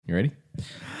You ready?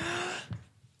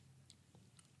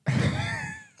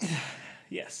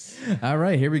 Yes. All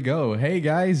right, here we go. Hey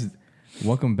guys,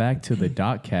 welcome back to the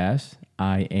Dotcast.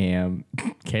 I am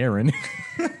Karen.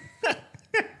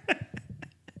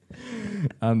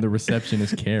 I'm the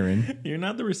receptionist, Karen. You're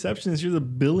not the receptionist. You're the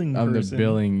billing I'm person. the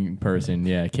billing person.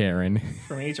 Yeah, Karen.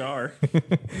 From HR.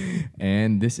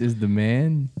 And this is the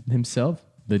man himself,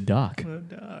 the Doc. Oh,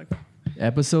 Doc.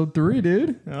 Episode 3,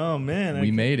 dude. Oh, man.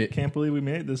 We made it. Can't believe we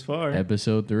made it this far.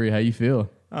 Episode 3. How you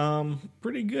feel?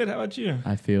 Pretty good. How about you?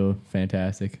 I feel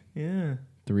fantastic. Yeah.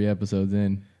 3 episodes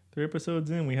in. 3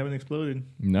 episodes in. We haven't exploded.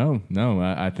 No.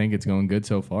 I think it's going good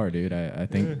so far, dude. I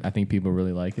think people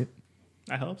really like it.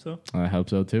 I hope so. I hope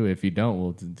so too. If you don't,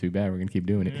 well, too bad. We're gonna keep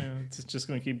doing it. Yeah. It's just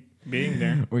going to keep being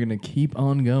there. We're gonna keep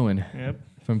on going. Yep.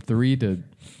 From 3 to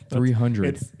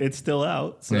 300. It's still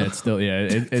out. So. Yeah, it's still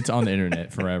it's on the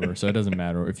internet forever. So it doesn't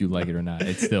matter if you like it or not.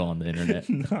 It's still on the internet.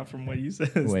 Not from what you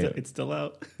said. Wait. It's still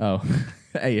out. Oh,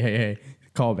 hey,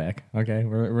 callback. Okay,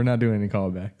 we're not doing any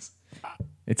callbacks.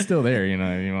 It's still there. You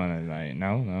know, you want to like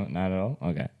no, not at all.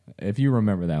 Okay, if you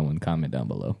remember that one, comment down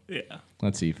below. Yeah.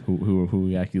 Let's see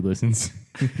who actually listens.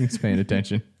 Who's paying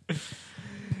attention?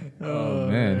 Oh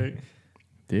man, Right.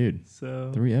 dude,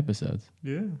 So 3 episodes.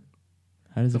 yeah,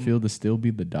 How does it feel to still be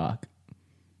the Doc?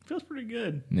 feels pretty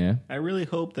good. Yeah. I really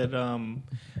hope that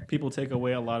people take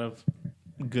away a lot of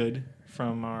good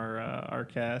from our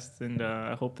cast, and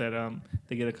I hope that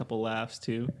they get a couple laughs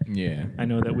too. Yeah. I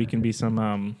know that we can be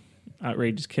some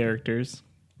outrageous characters.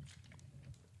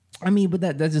 I mean, but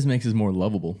that just makes us more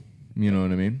lovable. You know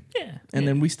what I mean? Yeah, And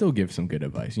then we still give some good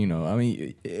advice. You know, I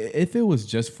mean, if it was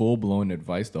just full blown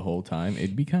advice the whole time,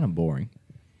 it'd be kind of boring.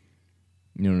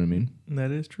 You know what I mean?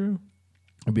 that is true.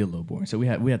 It'd be a little boring. So we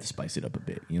have to spice it up a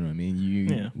bit. You know what I mean?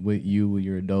 Yeah. With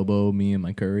your adobo, me and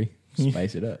my curry,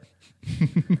 spice it up.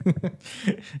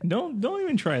 Don't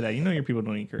even try that. You know your people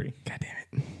don't eat curry. God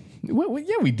damn it! What?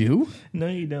 Yeah, we do. No,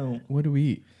 you don't. What do we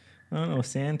eat? I don't know,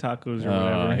 sand tacos or Oh,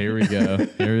 whatever. here we go.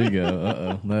 Here we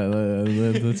go.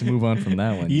 Let's move on from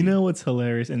that one. You know what's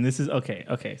hilarious, and this is okay.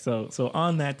 So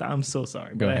on that, I'm so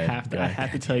sorry, Go but ahead, I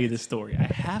have to tell you the story. I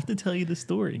have to tell you the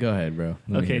story. Go ahead, bro. Let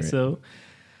me Okay, hear it. so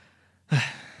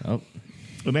Oh,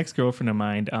 an ex-girlfriend of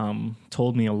mine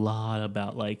told me a lot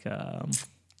about like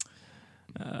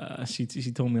she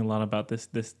told me a lot about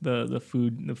the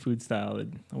food style.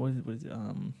 What is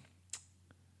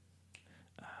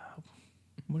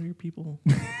what are your people?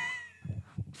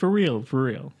 For real.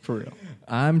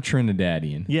 I'm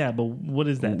Trinidadian. Yeah, but what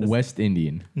is that? West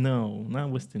Indian. No,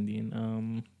 not West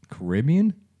Indian.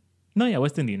 Caribbean? No, yeah,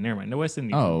 West Indian. Never mind. No, West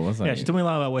Indian. Oh, what's that? Yeah, she told me a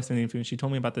lot about West Indian food. She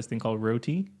told me about this thing called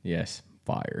roti. Yes,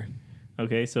 fire.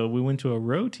 Okay, so we went to a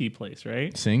roti place,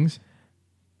 right? Sings?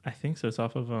 I think so. It's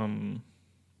off of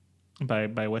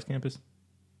by West Campus.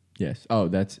 Yes. Oh,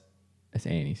 that's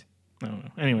Annie's. I don't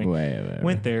know. Anyway, Wait.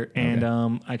 went there and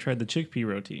I tried the chickpea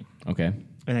roti, Okay.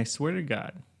 and I swear to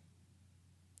God,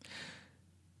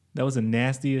 that was the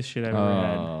nastiest shit I've ever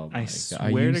Oh, had. I my swear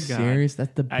God. Are you to God, serious?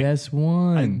 That's the best I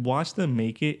one. watched them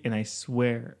make it, and I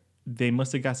swear they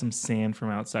must have got some sand from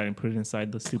outside and put it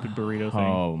inside the stupid burrito thing.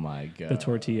 Oh my God. The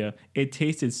tortilla. It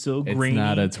tasted so It's grainy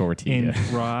not a tortilla. and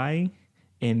dry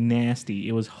and nasty.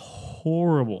 It was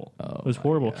horrible. It was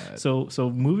horrible. God. So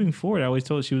moving forward, I always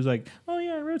told her, she was like, "Oh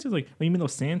yeah, roti's like, oh, you mean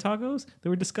those sand tacos? They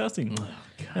were disgusting.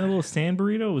 And a little sand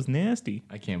burrito was nasty."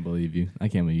 I can't believe you. I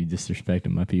can't believe you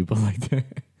disrespecting my people like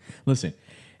that. Listen,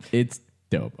 it's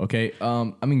dope. Okay.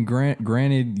 I mean,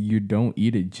 granted, you don't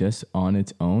eat it just on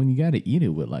its own. You got to eat it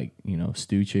with like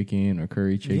stew chicken or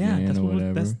curry chicken That's or what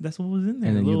whatever. that's what was in there.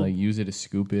 and then A you little- like use it to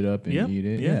scoop it up and Yep, eat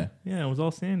it. yeah. It was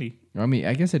all sandy. I mean,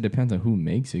 I guess it depends on who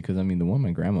makes it because I mean, the one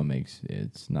my grandma makes,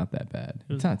 it's not that bad.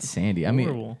 It's not sandy. I mean,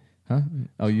 Horrible. huh?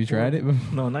 Oh, you tried it?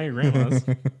 No, not your grandma's.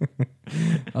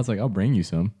 I was like, I'll bring you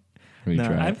some. When you No,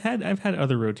 try I've had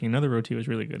other roti. Another roti was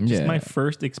really good. Just Yeah. my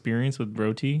first experience with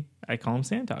roti. I call them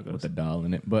sand tacos. with the doll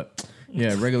in it. But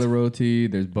yeah, regular roti.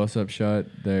 There's bus up shut.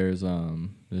 There's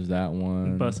that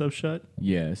one. Bus up shut.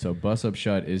 Yeah, so bus up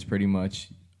shut is pretty much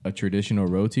a traditional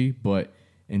roti, but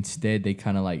instead they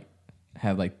kind of like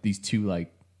have like these two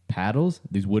like paddles,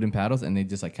 these wooden paddles, and they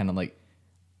just like kind of like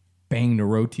bang the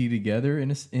roti together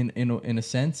in a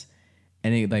sense,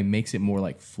 and it like makes it more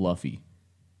like fluffy.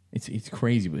 It's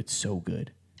crazy, but it's so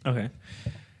good. Okay.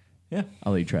 Yeah.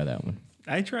 I'll let you try that one.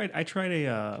 I tried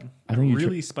a I think you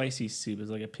really spicy soup. It was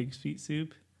like a pig's feet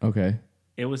soup. Okay.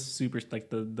 It was super like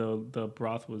the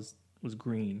broth was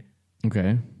green.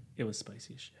 Okay. It was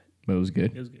spicy as shit. But it was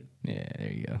good. It was good. Yeah,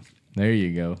 there you go. There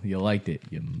you go. You liked it.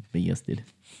 You bastard.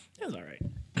 It was all right.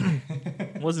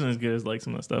 It wasn't as good as like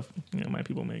some of the stuff my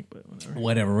people make, but whatever.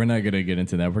 Whatever. We're not gonna get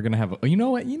into that. We're gonna have. You know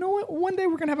what? One day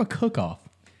we're gonna have a cook off.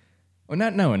 Well,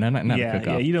 not a cook off.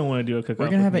 Yeah, you don't want to do a cook off.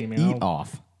 We're gonna have me, an man. eat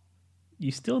off.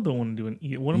 You still don't want to do an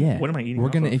eat. What am I eating? We're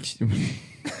off gonna. of?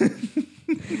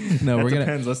 No, That we're gonna.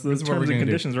 depends. That's the This is what terms we're and gonna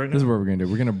conditions do. right now. This is what we're gonna do.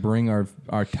 We're gonna bring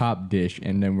our top dish,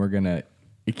 and then we're gonna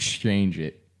exchange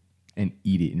it and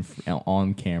eat it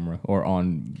on camera or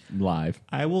on live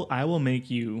I will make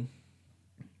you.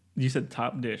 You said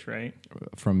top dish, right?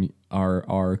 from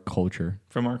our culture,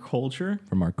 From our culture.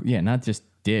 not just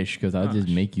dish, because I'll just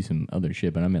Gosh. make you some other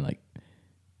shit, but I mean like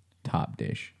top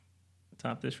dish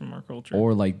Top dish from our culture.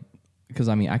 or like, because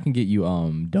I mean I can get you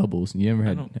doubles. You ever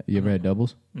had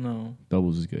doubles? No,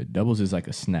 Doubles is good. Doubles is like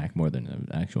a snack more than an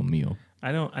actual meal.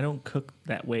 I don't cook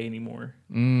that way anymore.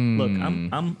 Mm. Look,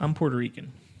 I'm Puerto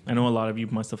Rican. I know a lot of you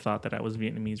must have thought that I was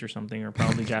Vietnamese or something, or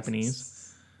probably Japanese.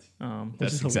 Which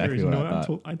That's is exactly hilarious. what I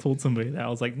thought. I told somebody that. I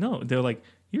was like, no. They're like,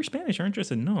 you're Spanish, aren't you? I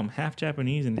said, no, I'm half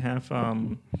Japanese and half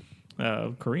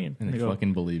Korean. And they go,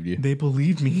 fucking believed you. they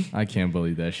believed me. I can't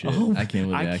believe that shit. Oh, I can't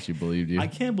believe I they actually believed you. I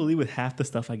can't believe with half the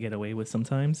stuff I get away with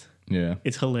sometimes. Yeah.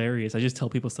 It's hilarious. I just tell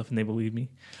people stuff and they believe me.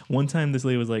 One time this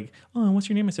lady was like, oh, and what's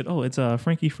your name? I said, oh, it's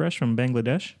Frankie Fresh from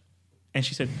Bangladesh. And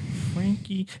she said,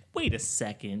 Frankie, wait a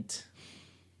second.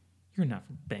 You're not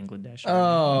from Bangladesh.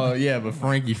 Oh, yeah, but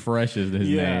Frankie Fresh is his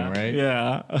name, right?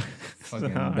 Yeah.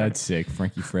 Fucking, that's sick.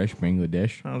 Frankie Fresh,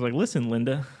 Bangladesh. I was like, listen,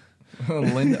 Linda.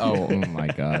 Linda. Oh my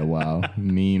God. Wow.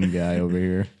 Meme guy over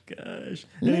here. Gosh.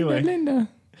 Anyway, Linda.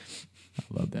 I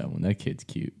love that one. That kid's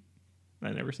cute.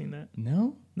 I've never seen that.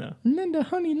 No? No. Linda,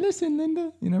 honey, listen,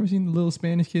 Linda. You never seen the little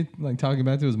Spanish kid like talking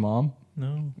back to his mom?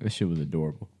 No. That shit was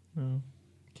adorable. No.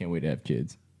 Can't wait to have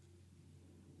kids.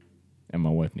 And my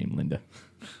wife named Linda.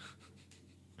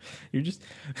 You're just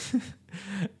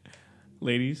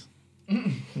ladies.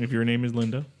 If your name is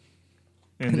Linda,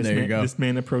 and There you go. this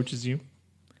man approaches you,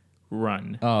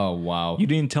 run. Oh, wow. You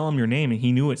didn't tell him your name, and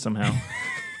he knew it somehow.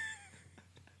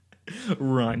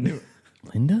 Run.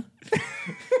 Linda?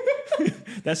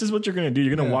 That's just what you're gonna do.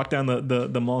 You're gonna walk down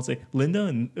the mall and say, Linda,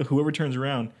 and whoever turns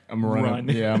around, I'm running. run.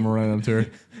 Yeah, I'm running up to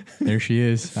her. There she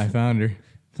is. I found her.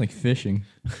 It's like fishing.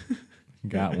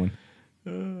 Got one.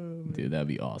 Dude, that'd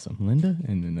be awesome. Linda?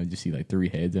 And then I just see like 3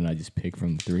 heads and I just pick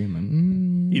from the 3. I'm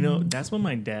like, You know, that's when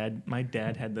my dad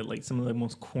had the like some of the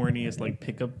most corniest like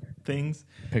pickup things,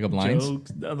 Pick up lines?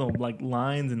 jokes, like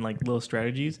lines and like little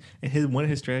strategies. And one of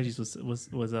his strategies was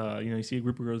you see a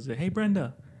group of girls say, "Hey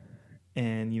Brenda,"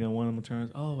 and one of them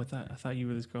turns, "Oh, I thought you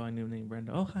were this girl I knew named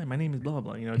Brenda. Oh, hi, my name is blah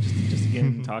blah." Just to get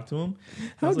him to talk to him. I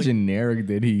How was like, generic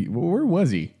did he? Where was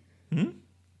he?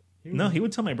 no, he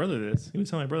would tell my brother this.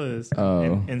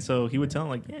 Oh. And so he would tell him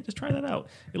like, "Yeah, just try that out.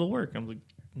 It'll work." I'm like,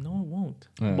 "No, it won't."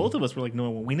 Oh. Both of us were like, "No,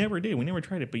 it won't." We never did. We never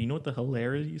tried it. But you know what the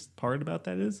hilarious part about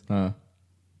that is?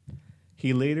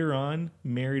 He later on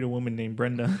married a woman named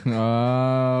Brenda.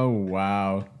 Oh,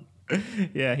 wow.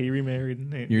 Yeah, he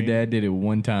remarried. Your dad did it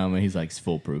one time and he's like, it's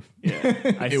foolproof.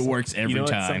 Yeah, It works every what?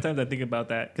 time. Sometimes I think about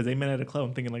that because they met at a club.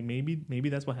 I'm thinking like maybe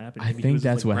that's what happened. I Maybe he think was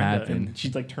just that's like what Brenda, happened. And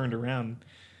she's like turned around.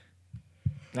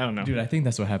 I don't know. Dude, I think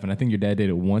that's what happened. I think your dad did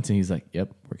it once and he's like,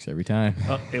 yep, works every time.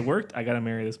 Oh, it worked. I gotta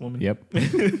marry this woman. Yep.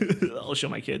 I'll show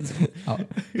my kids.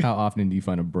 How often do you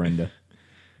find a Brenda?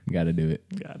 You got to do it.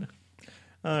 God.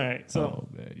 All right. So Oh,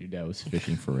 man, your dad was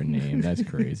fishing for a name. That's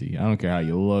crazy. I don't care how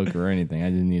you look or anything. I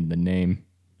just need the name.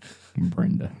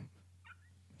 Brenda.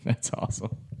 That's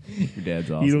awesome. Your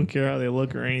dad's awesome. you don't care how they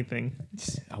look or anything.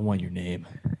 I want your name.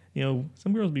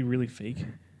 Some girls be really fake. What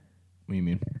do you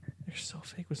mean? They're so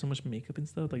fake with so much makeup and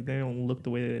stuff. Like they don't look the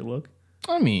way they look.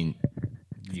 I mean,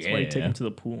 That's why you take them to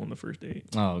the pool on the first date.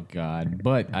 Oh, God.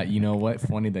 But you know what?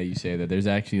 Funny that you say that. There's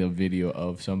actually a video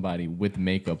of somebody with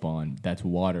makeup on that's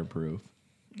waterproof.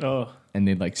 Oh, And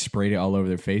they like sprayed it all over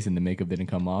their face and the makeup didn't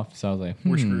come off. So I was like,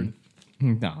 we're screwed.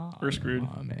 Nah, We're screwed.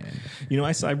 Oh, man.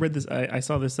 I read this. I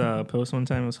saw this post one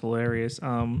time. It was hilarious.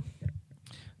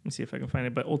 Let me see if I can find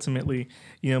it. But ultimately,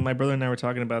 my brother and I were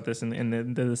talking about this and the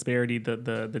disparity,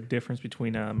 the difference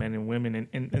between men and women.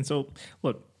 And so,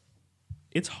 look,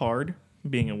 it's hard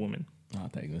being a woman. I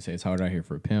thought you were going to say it's hard out here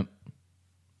for a pimp.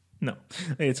 No,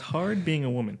 it's hard being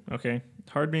a woman. Okay, it's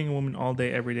hard being a woman all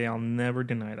day, every day. I'll never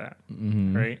deny that.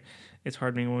 Mm-hmm. Right? It's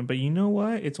hard being a woman, but you know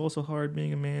what? It's also hard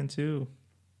being a man too.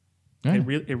 Yeah.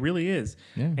 It really is.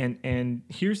 Yeah. And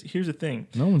here's the thing.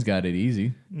 No one's got it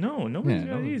easy. No, nobody's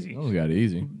got it easy. No one's got it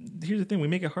easy. Here's the thing: we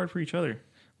make it hard for each other.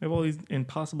 We have all these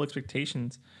impossible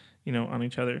expectations, on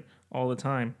each other all the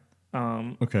time.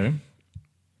 Okay.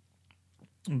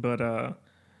 But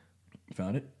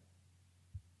Found it?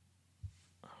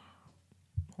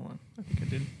 I think I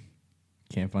did.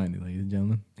 Can't find it, ladies and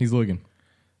gentlemen. He's looking.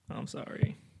 I'm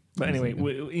sorry, but anyway,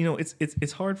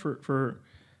 it's hard for.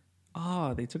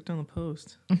 They took down the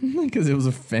post. Because it was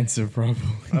offensive,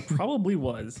 probably. Probably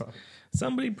was.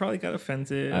 Somebody probably got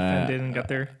offended and got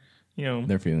their,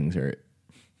 Their feelings hurt.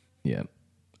 Yeah,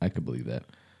 I could believe that.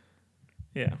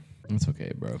 Yeah. It's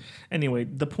okay, bro. Anyway,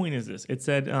 the point is this. It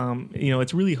said,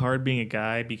 it's really hard being a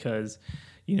guy because,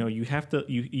 you have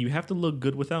to look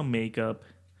good without makeup.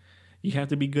 You have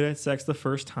to be good at sex the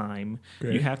first time.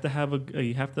 Great. You have to have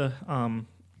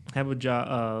have a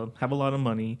job, have a lot of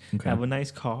money, Okay. have a nice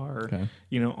car. Okay.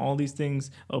 All these things.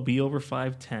 Be over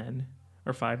 5'10"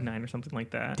 or 5'9" or something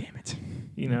like that. Damn it.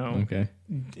 Okay.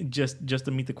 Okay. Just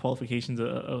to meet the qualifications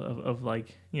of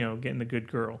like getting a good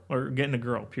girl or getting a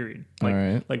girl. Period. Like, All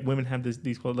right. like women have these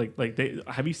they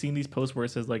have you seen these posts where it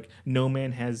says like no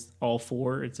man has all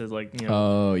four? It says like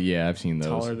Oh yeah, I've seen those.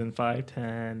 taller than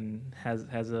 5'10", has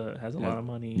a lot of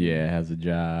money. Yeah, has a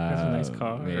job. Has a nice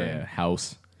car. Yeah,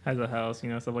 house. Has a house.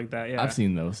 Stuff like that. Yeah. I've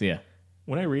seen those. Yeah.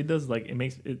 When I read those, like it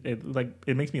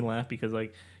makes me laugh because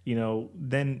like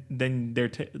then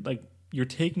they're like you're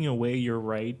taking away your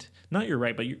right, not your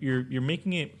right, but you're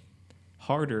making it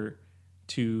harder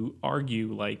to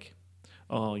argue like,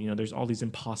 there's all these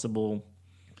impossible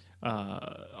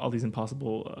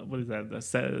what is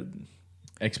that?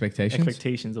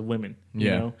 Expectations of women.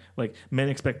 Yeah. Like men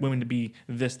expect women to be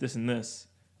this, and this,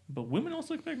 but women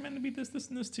also expect men to be this,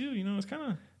 and this too. It's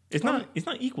kind of. It's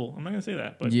not equal. I'm not gonna say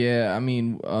that, but yeah, I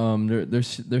mean,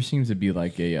 there seems to be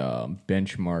like a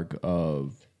benchmark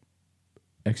of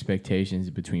expectations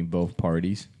between both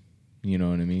parties. You know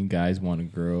what I mean? Guys want a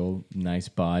girl, nice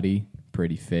body,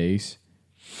 pretty face.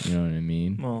 You know what I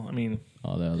mean? well, I mean,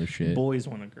 All that other shit. boys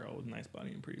want a girl with a nice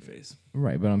body and pretty face.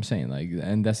 Right, but I'm saying like,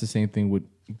 and that's the same thing with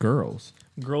girls.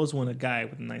 Girls want a guy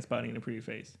with a nice body and a pretty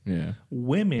face. Yeah.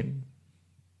 Women,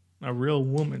 a real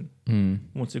woman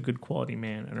wants a good quality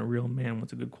man, and a real man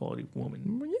wants a good quality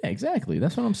woman. Well, yeah, exactly.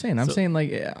 That's what I'm saying. I'm So- saying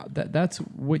like that's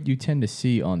what you tend to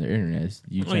see on the internet. Is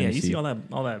you Oh tend yeah, to you see all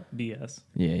that BS.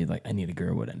 Yeah, you're like, I need a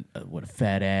girl with a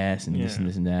fat ass and this Yeah. and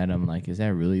this and that. I'm like, is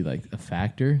that really like a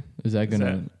factor? Is that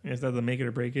gonna? Is that the make it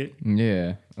or break it?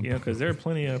 Yeah. Because there are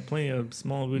plenty of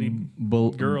small booty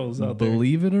Bel- girls out there.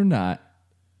 Believe it or not,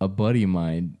 a buddy of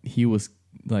mine, he was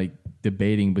like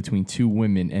debating between two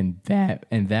women, and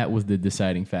that was the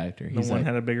deciding factor. The He's one like,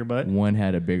 had a bigger butt. one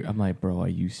had a big. I'm like, bro, are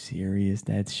you serious?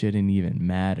 That shouldn't even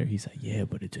matter. He's like, yeah,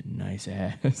 but it's a nice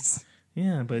ass.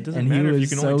 Yeah, but it doesn't And he matter if you was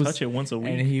can so only touch it once a week.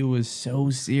 And he was so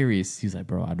serious. He's like,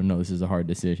 bro, I don't know. This is a hard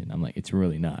decision. I'm like, it's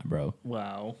really not, bro.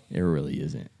 Wow. It really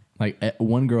isn't. Like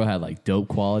one girl had like dope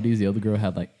qualities, the other girl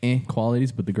had like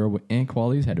qualities, but the girl with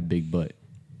qualities had a big butt.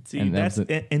 See, And that's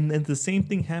that's and the same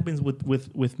thing happens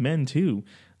with men too.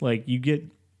 Like you get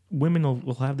women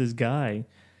will have this guy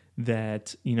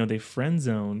that they friend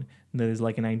zone that is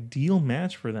like an ideal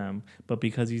match for them, but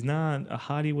because he's not a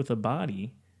hottie with a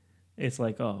body, it's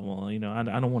like, oh well, I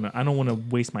don't want to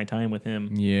waste my time with him.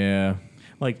 Yeah.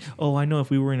 Like, oh, I know if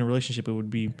we were in a relationship, it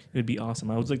would be awesome.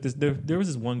 I was like this. There was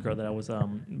this one girl that I was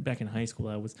back in high school.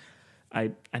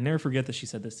 I never forget that she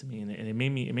said this to me, and it made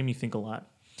me think a lot.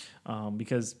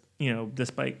 Because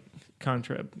despite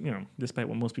despite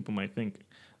what most people might think,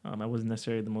 I wasn't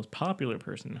necessarily the most popular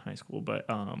person in high school, but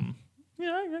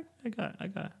yeah,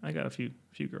 I got a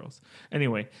few girls.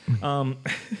 Anyway, I'm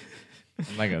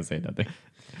not gonna say nothing.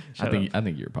 I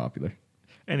think you're popular,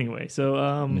 anyway, so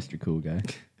Mr. Cool Guy.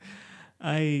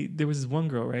 there was this one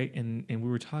girl, right, and we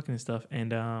were talking and stuff,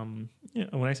 and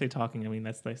when I say talking, I mean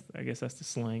I guess that's the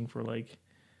slang for like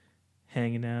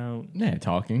hanging out, Yeah,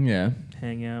 talking. Yeah,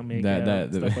 hang out, make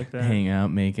out, stuff like that. Hang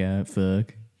out, make out,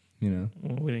 fuck. Well,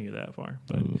 we didn't get that far,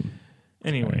 but Ooh.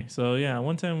 anyway. So yeah,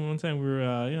 one time we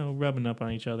were rubbing up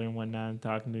on each other and whatnot, and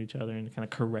talking to each other and kind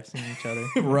of caressing each other.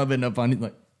 Rubbing up on it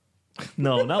like.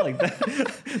 No, not like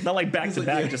that. Not like back to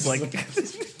back, just like.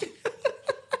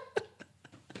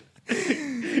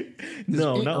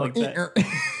 No, not like that.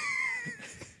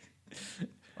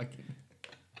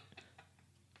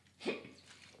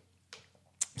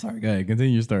 Sorry, go ahead.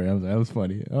 Continue your story. That was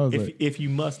funny. I was If you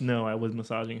must know, I was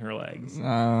massaging her legs.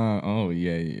 oh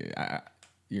yeah.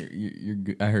 You're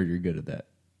good. I heard you're good at that.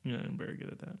 Yeah, I'm very good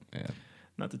at that. Yeah.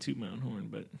 Not to toot my own horn,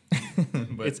 but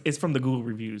it's from the Google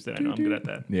reviews that I know I'm good at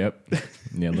that. Yep.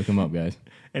 Yeah, look them up, guys.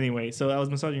 Anyway, so I was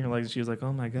massaging her legs, and she was like,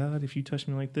 "Oh my god, if you touch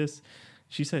me like this,"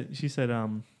 she said,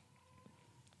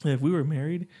 if we were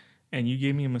married and you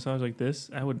gave me a massage like this,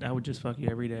 I would just fuck you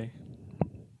every day.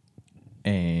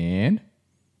 And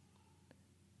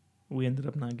We ended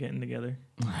up not getting together.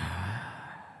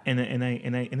 And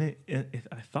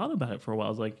I thought about it for a while. I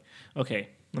was like, okay,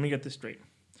 let me get this straight.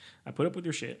 I put up with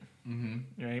your shit.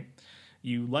 Right?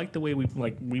 You like the way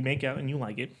we make out and you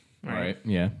like it. Right.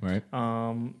 Yeah. Right.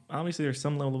 Obviously, there's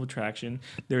some level of attraction.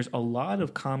 There's a lot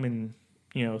of common,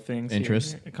 things.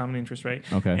 Interest. Here, common interest, right?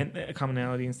 Okay. And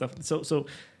commonality and stuff. So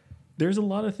there's a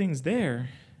lot of things there,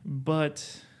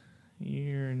 but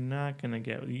you're not gonna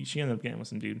get. She ended up getting with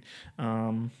some dude.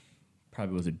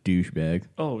 Probably was a douchebag.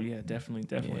 Oh yeah, definitely.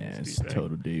 Yeah, was it's a douchebag.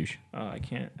 total douche. I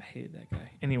hated that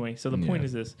guy. Anyway, so the point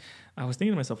is this: I was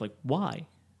thinking to myself, like, why?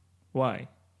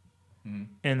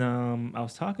 And I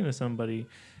was talking to somebody,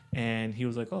 and he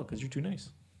was like, "Oh, because you're too nice.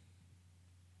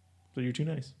 So you're too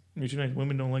nice. You're too nice.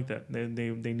 Women don't like that.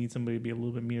 They need somebody to be a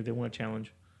little bit meaner. They want a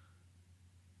challenge."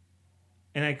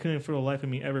 And I couldn't, for the life of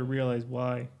me, ever realize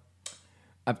why.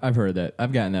 I've heard that.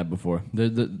 I've gotten that before.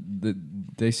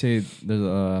 They say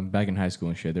there's back in high school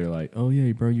and shit. They're like, "Oh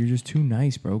yeah, bro, you're just too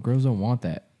nice, bro. Girls don't want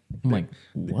that." I'm like,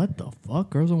 "What the fuck?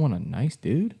 Girls don't want a nice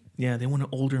dude?" Yeah, they want an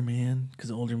older man because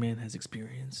the older man has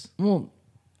experience. Well,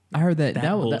 I heard that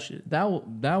bullshit.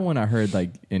 that one I heard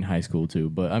like in high school too.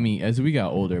 But I mean, as we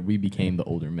got older, we became the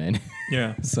older men.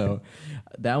 Yeah. So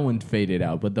that one faded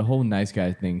out, but the whole nice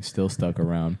guy thing still stuck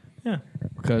around. Yeah.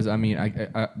 Because I mean,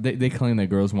 they claim that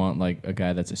girls want like a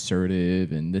guy that's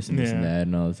assertive and this and this and that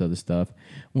and all this other stuff.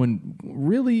 When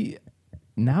really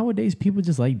nowadays people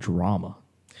just like drama.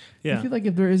 Yeah. I feel like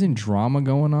if there isn't drama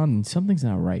going on, then something's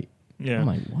not right. Yeah. I'm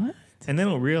like, what? And they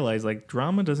don't realize like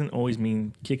drama doesn't always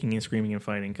mean kicking and screaming and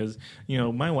fighting. Because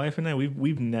my wife and I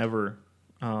we've never.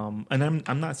 And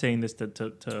I'm not saying this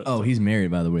to Oh, he's married,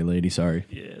 by the way, lady. Sorry.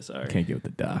 Yeah, sorry. Can't get with the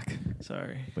doc.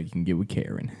 Sorry. But you can get with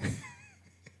Karen.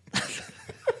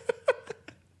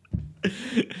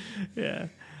 Yeah.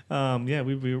 Yeah,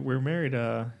 we're married.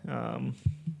 I'll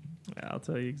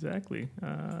tell you exactly.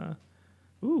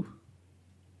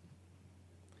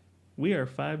 We are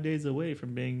 5 days away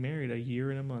from being married, a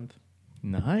year and a month.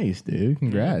 Nice, dude.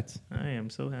 Congrats. I am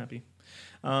so happy.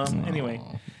 Anyway,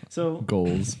 so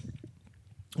Goals.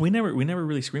 we never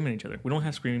really scream at each other. We don't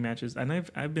have screaming matches. And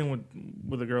I've been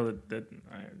with a girl that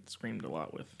I screamed a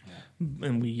lot with,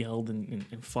 and we yelled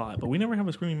and fought. But we never have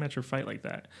a screaming match or fight like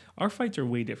that. Our fights are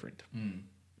way different.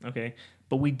 Okay,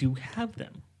 but we do have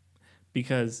them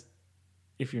because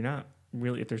if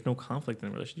there's no conflict in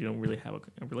a relationship, you don't really have a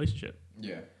relationship.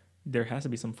 Yeah. There has to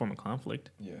be some form of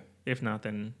conflict. Yeah. If not,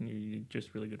 then you're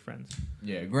just really good friends.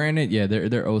 Yeah. Granted, yeah,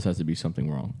 there always has to be something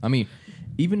wrong. I mean,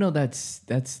 even though that's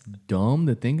dumb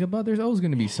to think about, there's always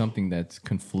going to be something that's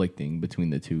conflicting between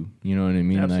the two. You know what I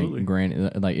mean? Absolutely. Like,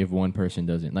 granted, like if one person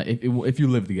doesn't, like if you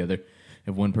live together,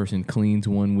 if one person cleans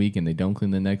one week and they don't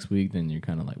clean the next week, then you're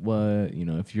kind of like, what? You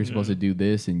know, if you're supposed to do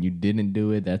this and you didn't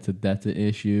do it, that's an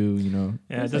issue. You know?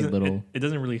 Yeah, it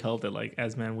doesn't really help that like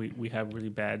as men we have really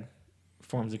bad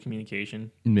forms of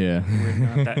communication. Yeah. We're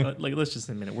not that, like, let's just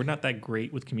admit it. We're not that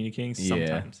great with communicating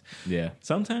sometimes. Yeah.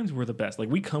 Sometimes we're the best. Like,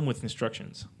 we come with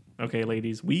instructions. Okay,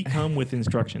 ladies, we come with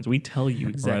instructions. We tell you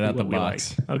exactly out what the we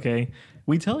box. like. Okay,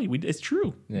 we tell you. It's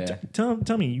true. Yeah.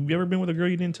 Tell me, you ever been with a girl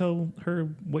you didn't tell her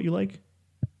what you like?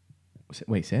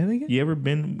 Wait, say that again? You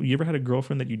ever had a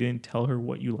girlfriend that you didn't tell her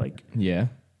what you like? Yeah.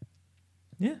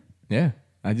 Yeah. Yeah.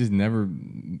 I just never,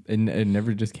 it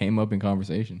never just came up in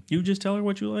conversation. You just tell her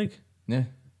what you like. Yeah.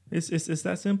 It's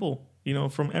that simple,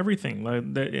 from everything.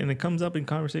 Like that, and it comes up in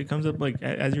conversation. It comes up like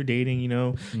as you're dating.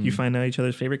 You find out each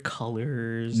other's favorite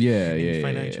colors. Yeah, and yeah. You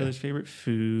find out yeah, each other's favorite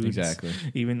foods. Exactly.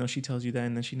 Even though she tells you that,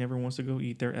 and then she never wants to go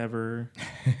eat there ever.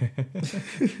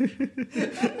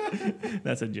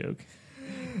 That's a joke.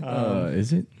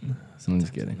 Is it? I'm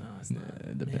just kidding. No, it's not.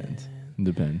 It depends. It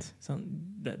depends. So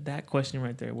that question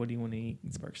right there, what do you want to eat?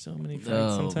 It sparks so many fights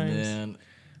Oh, sometimes. man.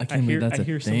 I can't believe that's a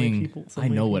hear thing. so many people. I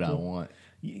know what I want.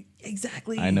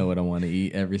 Exactly. I know what I want to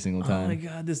eat every single time. Oh my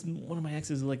god, one of my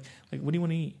exes is like, what do you want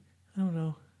to eat? I don't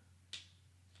know.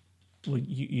 Well,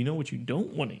 you know what you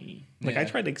don't want to eat. Like I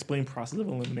tried to explain process of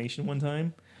elimination one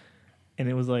time, and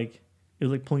it was like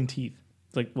pulling teeth.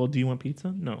 It's like, well, do you want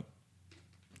pizza? No.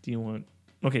 Do you want?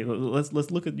 Okay, let's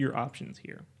look at your options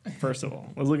here. First of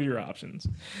all, let's look at your options.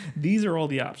 These are all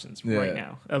the options right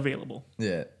now available.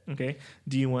 Yeah. Okay.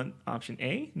 Do you want option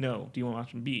A? No. Do you want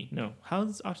option B? No. How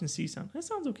does option C sound? That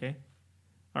sounds okay.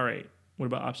 All right. What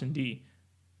about option D?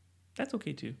 That's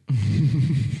okay too.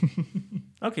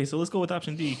 Okay, so let's go with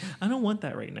option D. I don't want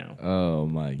that right now. Oh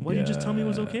my god. Why you just tell me it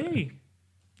was okay?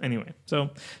 Anyway,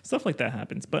 so stuff like that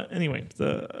happens. But anyway,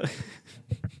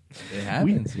 it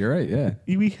happens. You're right. Yeah.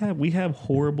 we have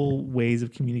horrible ways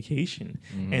of communication,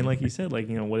 and like you said, like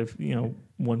what if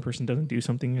one person doesn't do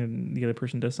something and the other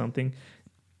person does something?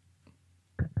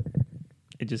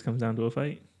 It just comes down to a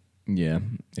fight. Yeah,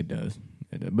 it does.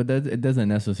 But it doesn't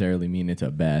necessarily mean it's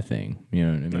a bad thing. You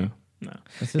know what I mean? No.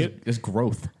 It's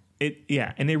growth.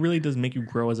 And it really does make you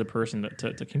grow as a person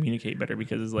to communicate better,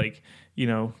 because it's like, you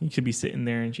know, you could be sitting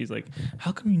there and she's like,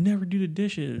 how come you never do the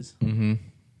dishes? Mm-hmm.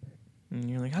 And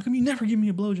you're like, how come you never give me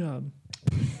a blowjob?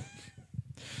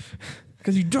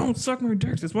 Because you don't suck my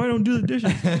dicks. That's why I don't do the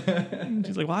dishes. And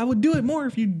she's like, well, I would do it more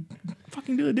if you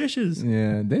fucking do the dishes.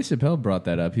 Yeah, Dave Chappelle brought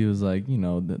that up. He was like, you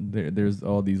know, there's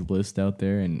all these lists out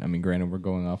there, and I mean, granted, we're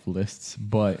going off lists,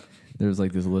 but there's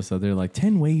like this list out there, like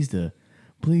 10 ways to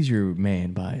please your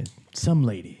man by some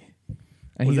lady.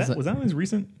 And Was like, that one his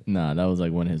recent? Nah, that was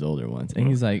like one of his older ones. And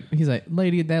he's like,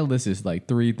 lady, that list is like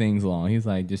 3 things long. He's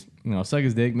like, just, you know, suck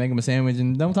his dick, make him a sandwich,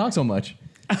 and don't talk so much.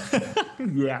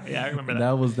 yeah, I remember that.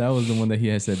 That was the one that he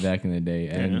had said back in the day,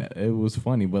 and it was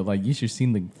funny. But like, you should have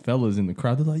seen the fellas in the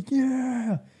crowd. They're like,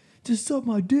 yeah, just suck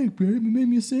my dick, baby, make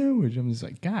me a sandwich. I'm just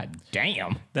like, God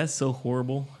damn, that's so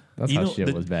horrible. That's how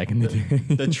shit was back in the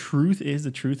day. The truth is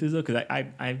though, because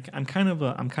I'm kind of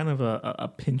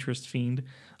a Pinterest fiend.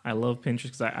 I love Pinterest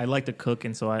because I like to cook,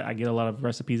 and so I get a lot of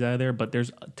recipes out of there. But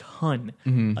there's a ton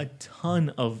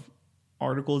of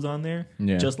articles on there,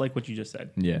 just like what you just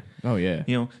said. Yeah. Oh yeah.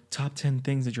 You know, top 10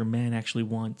 things that your man actually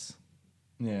wants.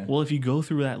 Yeah. Well, if you go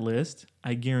through that list,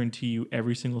 I guarantee you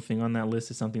every single thing on that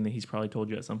list is something that he's probably told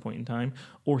you at some point in time,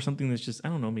 or something that's just, I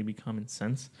don't know, maybe common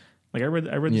sense. Like I read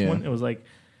this one. It was like,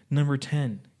 number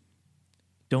 10,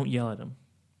 don't yell at him.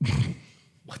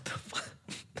 What the fuck?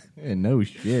 Yeah, no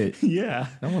shit. Yeah.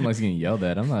 No one likes getting yelled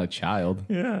at. I'm not a child.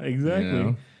 Yeah,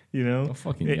 exactly. You know? Don't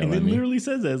fucking yell and at it me. literally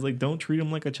says that. It's like, don't treat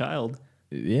him like a child.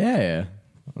 Yeah.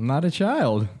 I'm not a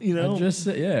child. You know? I just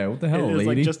said, yeah, what the hell, It's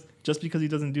lady? like just because he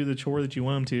doesn't do the chore that you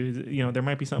want him to, you know, there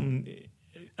might be something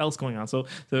else going on. So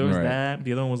there was that.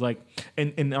 The other one was like,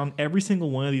 and on every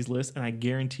single one of these lists, and I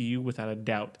guarantee you without a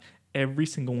doubt, every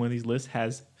single one of these lists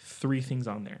has 3 things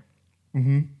on there.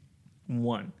 Mm-hmm.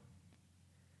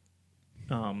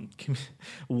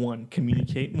 One,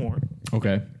 communicate more.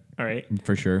 Okay. All right.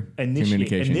 For sure.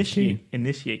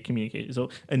 Initiate communication. So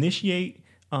initiate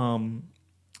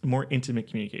more intimate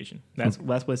communication. That's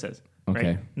what it says. Okay.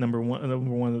 Right? Number one of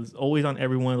those, always on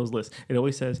every one of those lists. It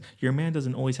always says your man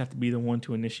doesn't always have to be the one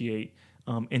to initiate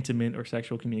intimate or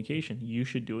sexual communication. You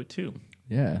should do it too.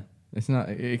 Yeah. It's not,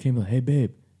 it can't be like, hey,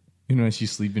 babe. You know,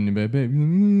 she's sleeping in bed, babe.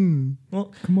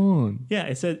 Well, come on. Yeah,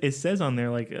 it says on there,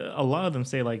 like, a lot of them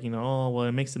say, like, you know, oh, well,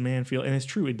 it makes the man feel, and it's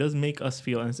true. It does make us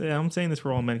feel, and I'm saying this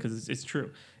for all men because it's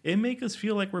true. It makes us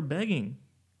feel like we're begging.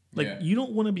 Like, you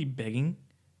don't want to be begging.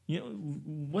 You know,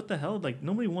 what the hell? Like,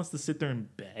 nobody wants to sit there and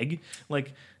beg.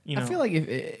 Like, you know. I feel like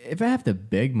if I have to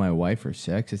beg my wife for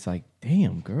sex, it's like,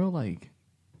 damn, girl, like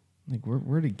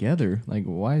we're together. Like,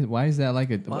 why is that like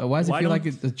why does it feel like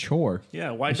it's a chore?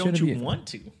 Yeah, why don't you want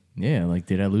to? Yeah, like,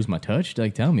 did I lose my touch?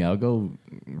 Like, tell me, I'll go,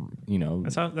 you know.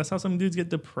 That's how some dudes get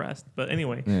depressed. But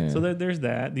anyway, so there's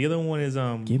that. The other one is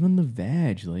give them the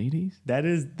vag, ladies. That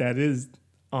is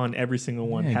on every single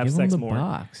one. Yeah, have give sex them the more.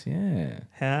 Box, yeah.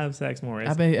 Have sex more.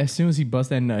 I bet as soon as he busts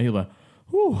that nut, he'll like,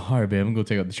 "Whew, all right, babe, I'm gonna go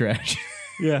take out the trash."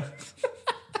 Yeah.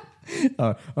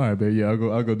 All right, babe. Yeah,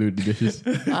 I'll go do the dishes.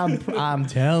 I'm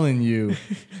telling you.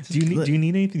 Do you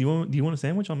need anything? Do you want a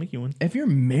sandwich? I'll make you one. If you're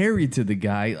married to the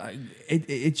guy,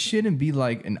 it shouldn't be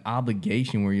like an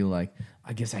obligation where you're like,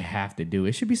 I guess I have to do it.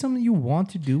 It should be something you want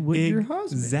to do with your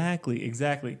husband.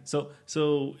 Exactly. So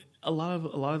a lot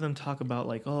of them talk about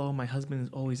like, oh, my husband is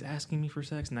always asking me for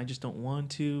sex and I just don't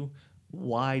want to.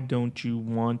 Why don't you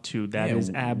want to? That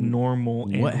is abnormal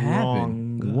and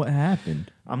wrong. What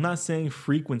happened? I'm not saying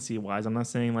frequency wise. I'm not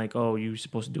saying like, oh, you're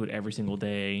supposed to do it every single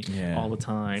day, all the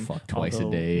time. Fuck twice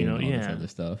a day, you know, and all this other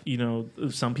stuff. You know,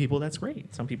 some people that's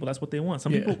great. Some people that's what they want.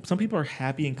 Some people are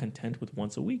happy and content with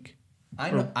once a week.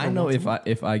 I know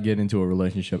if I get into a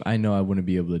relationship, I know I wouldn't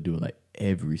be able to do it like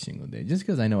every single day, just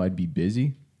because I know I'd be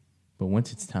busy. But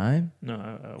once it's time, no,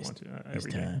 I want to. It's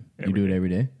every time. Day. You do it every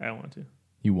day. I want to.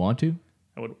 You want to?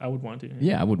 I would want to.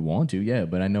 Yeah, I would want to. Yeah,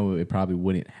 but I know it probably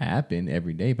wouldn't happen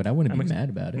every day. But I wouldn't be mad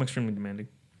about it. I'm extremely demanding.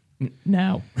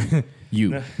 Now,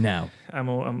 now.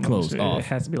 I'm close off. It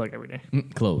has to be like every day.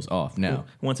 Close off now.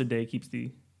 Once a day keeps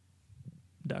the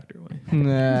doctor away.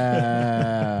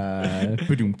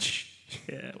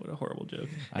 Yeah, what a horrible joke.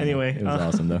 Anyway, it was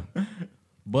awesome though.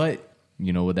 But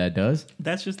you know what that does?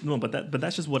 That's just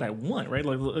that's just what I want, right?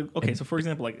 Like, okay, so for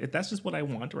example, like if that's just what I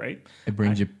want, right? It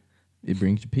brings you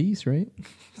peace, right?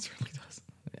 It really does.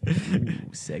 Ooh,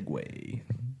 segue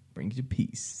brings you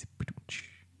peace.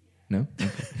 No,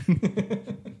 okay.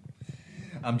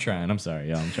 I'm trying. I'm sorry,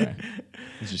 y'all. I'm trying.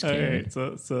 It's just Karen. All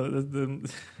right, so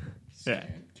yeah,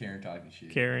 Karen talking shit.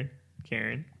 Karen,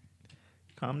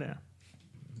 calm down.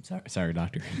 Sorry,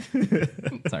 doctor.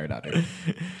 Sorry, doctor.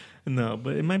 No,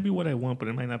 but it might be what I want, but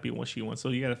it might not be what she wants. So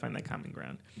you got to find that common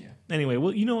ground. Yeah. Anyway,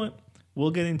 well, you know what?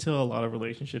 We'll get into a lot of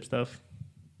relationship stuff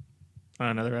on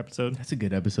another episode. That's a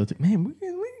good episode. Man, we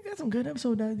got some good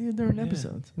episode ideas during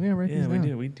episodes. We gotta write these down. We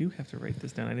do. We do have to write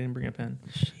this down. I didn't bring a pen.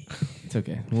 It's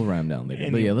okay. We'll write them down later.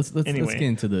 Anyway, but yeah, let's get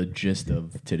into the gist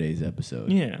of today's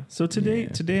episode. Yeah. So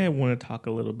today I want to talk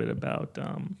a little bit about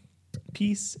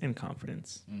peace and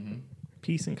confidence. Mm-hmm.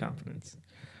 Peace and confidence.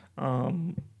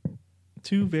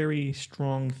 Two very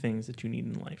strong things that you need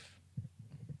in life.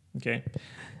 Okay.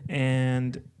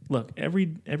 And look,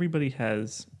 everybody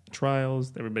has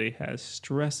trials. Everybody has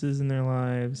stresses in their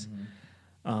lives.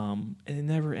 And it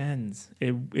never ends.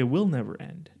 It will never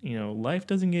end. You know, life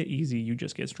doesn't get easy. You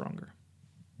just get stronger.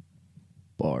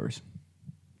 Bars.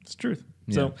 It's the truth.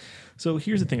 Yeah. So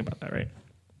here's the thing about that, right?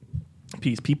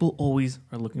 Peace. People always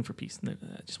are looking for peace. I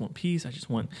just want peace. I just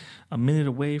want a minute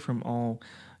away from all,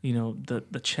 you know,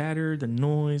 the chatter, the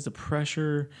noise, the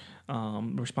pressure,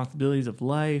 responsibilities of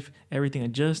life, everything. I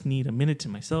just need a minute to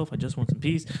myself. I just want some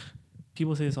peace.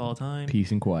 People say this all the time.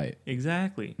 Peace and quiet.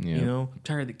 Exactly. Yeah. You know, I'm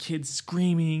tired of the kids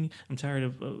screaming. I'm tired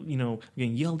of,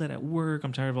 getting yelled at work.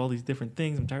 I'm tired of all these different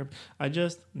things. I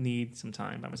just need some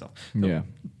time by myself. So Yeah.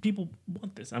 people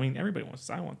want this. I mean, everybody wants this.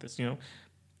 I want this, you know.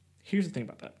 Here's the thing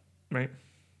about that, right?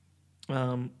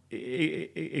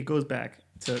 It goes back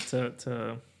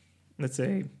to let's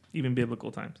say even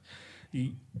biblical times.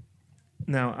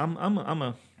 Now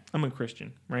I'm a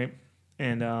Christian, right?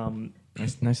 And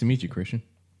Nice to meet you, Christian.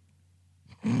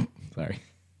 Sorry.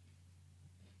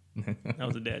 that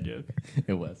was a dad joke.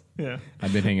 It was. Yeah.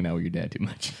 I've been hanging out with your dad too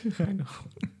much. I know.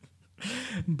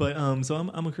 But so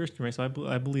I'm a Christian, right? So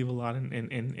I believe a lot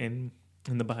in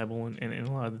the Bible and in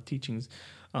a lot of the teachings.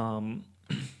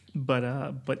 But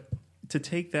to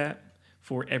take that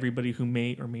for everybody who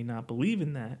may or may not believe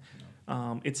in that,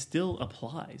 it still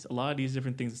applies. A lot of these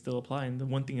different things still apply. And the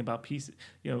one thing about peace,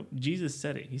 you know, Jesus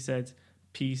said it. He said,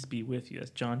 "Peace be with you."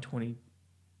 That's John 20,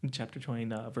 chapter 20,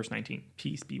 verse 19.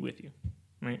 Peace be with you,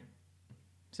 right?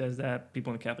 Says that.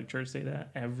 People in the Catholic Church say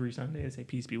that every Sunday. They say,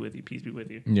 "Peace be with you, peace be with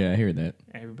you." Yeah, I hear that.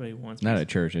 Everybody wants Not peace. at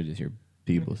church. I just hear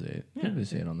people say it. Yeah. People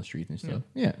say it on the streets and stuff.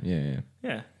 Yeah.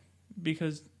 Yeah,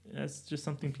 because that's just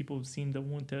something people seem to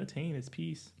want to attain is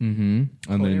peace.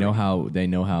 Mm-hmm. And they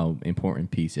know how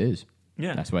important peace is.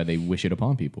 Yeah. That's why they wish it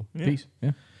upon people. Yeah. Peace.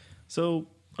 Yeah. So,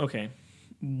 okay,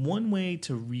 one way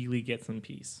to really get some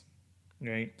peace,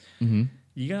 right? Mm-hmm.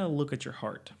 You got to look at your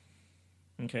heart,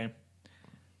 okay?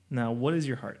 Now, what is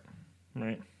your heart,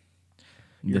 right?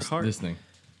 Your heart. This thing.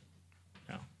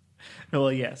 No.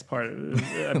 Well, yes, part of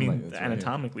it. I mean, That's right.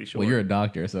 anatomically, sure. Well, you're a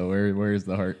doctor, so where's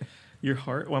the heart? Your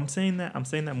heart. Well, I'm saying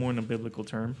that more in a biblical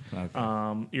term.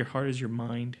 Okay. Your heart is your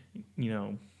mind. You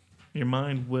know, your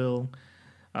mind, will,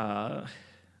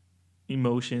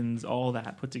 emotions, all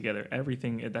that put together.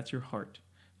 Everything. That's your heart.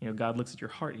 You know, God looks at your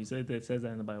heart. It says that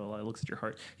in the Bible. He looks at your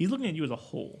heart. He's looking at you as a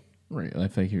whole. Right. I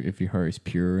think if your heart is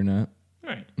pure or not.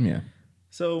 Right. Yeah.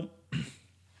 So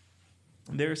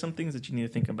there are some things that you need to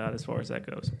think about as far as that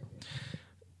goes.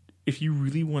 If you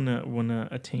really wanna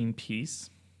attain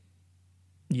peace,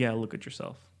 you gotta look at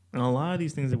yourself. And a lot of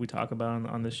these things that we talk about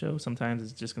on this show, sometimes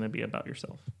it's just gonna be about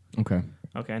yourself. Okay.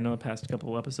 Okay, I know the past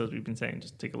couple of episodes we've been saying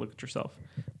just take a look at yourself.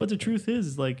 But the truth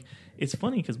is like it's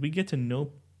funny because we get to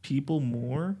know people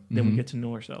more than we get to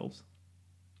know ourselves.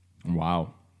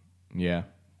 Wow. Yeah.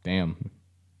 Damn.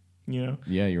 You know?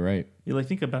 Yeah, you're right. You like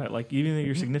think about it, like even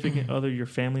your significant other, your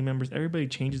family members, everybody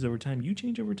changes over time. You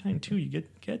change over time too. You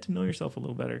get to know yourself a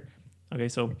little better. Okay,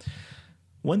 so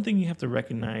one thing you have to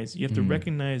recognize, to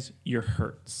recognize your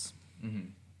hurts.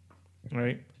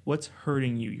 Right? What's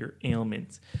hurting you? Your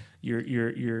ailments,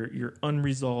 your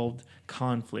unresolved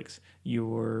conflicts,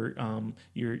 your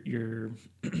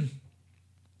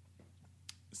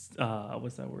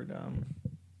what's that word?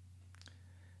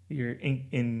 Your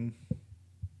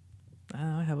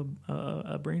I have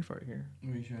a brain fart here.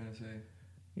 What are you trying to say?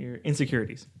 Your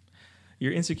insecurities.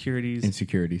 Insecurities.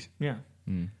 Yeah.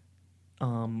 Mm.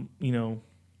 You know,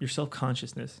 your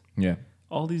self-consciousness. Yeah.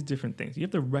 All these different things. You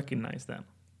have to recognize them.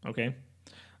 Okay.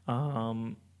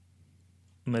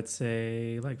 Let's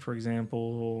say, like for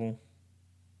example,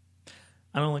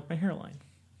 I don't like my hairline.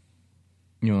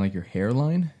 You don't like your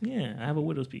hairline? Yeah, I have a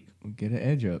widow's peak. Get an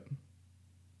edge up.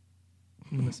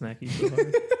 I'm gonna smack you so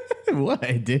hard.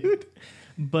 What, dude?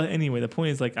 But anyway, the point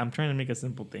is like I'm trying to make a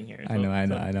simple thing here. I know.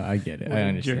 I get it. What I a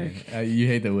understand. You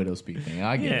hate the widow's peak thing.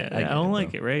 I get it. I don't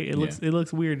like it, right? It Yeah.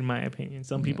 looks weird in my opinion.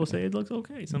 Some people say it looks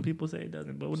okay. Some people say it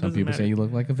doesn't. But Some people say you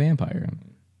look like a vampire.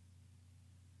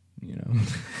 You know.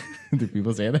 Do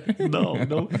people say that?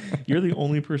 No. You're the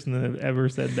only person that have ever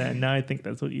said that. And now I think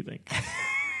that's what you think.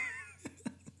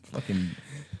 Fucking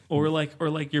Or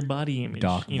like your body image.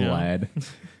 Doc you know? Vlad.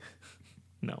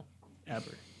 No,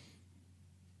 ever.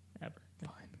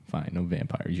 Fine. No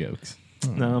vampire jokes.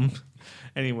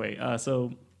 Anyway,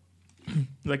 so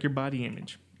like your body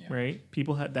image, right?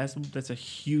 People have that's a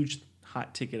huge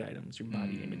hot ticket item. Is your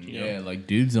body image? You know? Like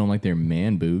dudes don't like their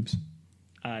man boobs.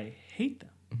 I hate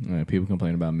them. People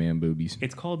complain about man boobies.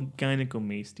 It's called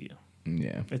gynecomastia.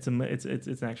 Yeah. It's an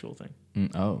actual thing.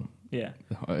 Oh. Yeah.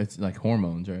 It's like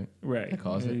hormones, right? Right. That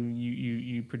cause it.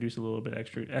 You produce a little bit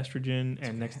extra estrogen,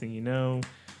 and next thing you know,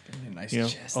 Nice you know,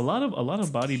 chest. a lot of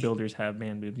bodybuilders have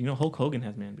man boobs. You know, Hulk Hogan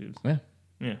has man boobs. Yeah.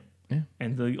 Yeah.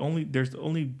 And there's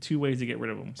only two ways to get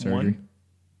rid of them. Surgery. One,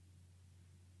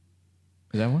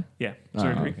 Is that one? yeah, Oh,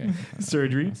 surgery, okay.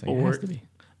 surgery, I was like, it has to be.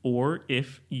 or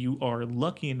if you are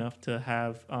lucky enough to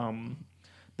have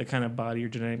the kind of body or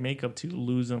genetic makeup to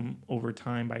lose them over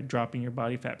time by dropping your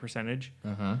body fat percentage,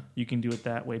 you can do it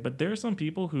that way. But there are some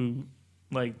people who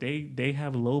like they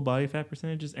have low body fat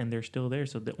percentages and they're still there.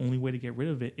 So the only way to get rid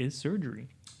of it is surgery.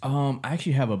 I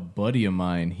actually have a buddy of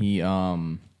mine. He I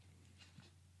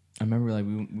remember like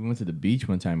we went to the beach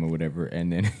one time or whatever,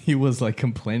 and then he was like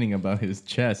complaining about his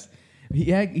chest.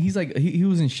 He's like he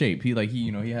was in shape. He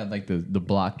had like the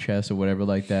block chest or whatever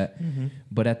like that. Mm-hmm.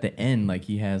 But at the end, like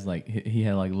he had like a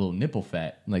little nipple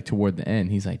fat like toward the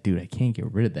end. He's like, dude, I can't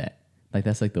get rid of that. Like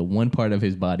that's like the one part of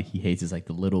his body he hates is like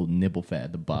the little nipple fat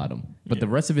at the bottom. But the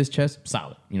rest of his chest,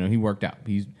 solid. You know, he worked out.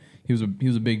 He was a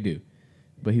big dude.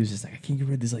 But he was just like, I can't get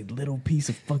rid of this like little piece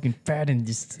of fucking fat and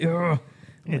just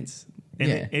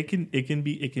It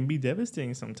can be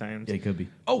devastating sometimes. Yeah, it could be.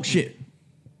 Oh shit.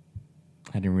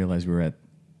 I didn't realize we were at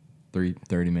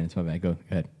 30 minutes. My bad. Go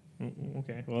ahead.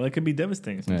 Okay. Well, it could be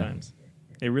devastating sometimes.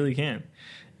 Yeah. It really can.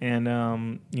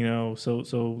 And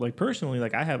so like personally,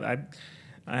 like I have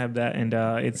that, and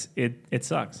it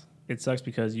sucks. It sucks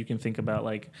because you can think about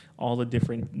like all the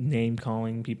different name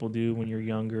calling people do when you're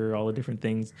younger, all the different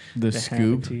things. The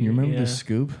scoop. You remember the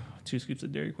scoop? 2 scoops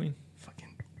of Dairy Queen.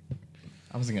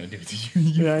 I wasn't gonna do it to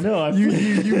you. Yeah, I know.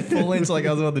 You full inch like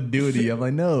I was about to do it to you. I'm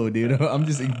like, no, dude. I'm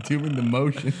just doing the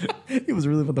motion. He was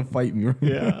really about to fight me. Right?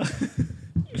 Yeah.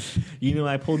 You know,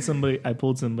 I pulled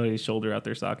somebody's shoulder out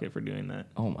their socket for doing that.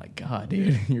 Oh my god,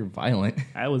 dude, you're violent.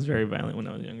 I was very violent when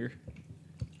I was younger.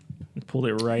 Pulled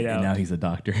it right out. And now he's a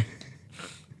doctor.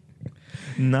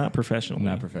 Not professionally.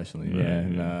 Not professionally.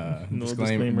 Yeah. No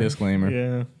Disclaimer.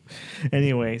 Yeah.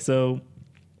 Anyway, so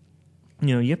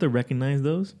you have to recognize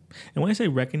those. And when I say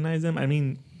recognize them, I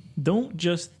mean don't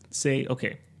just say,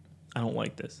 okay, I don't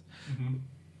like this. Mm-hmm.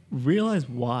 Realize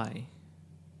why.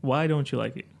 Why don't you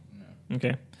like it? No.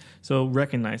 Okay. So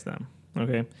recognize them.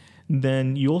 Okay.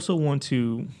 Then you also want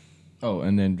to. Oh,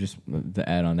 and then just to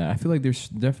add on that, I feel like there's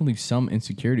definitely some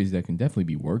insecurities that can definitely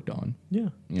be worked on. Yeah.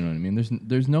 You know what I mean?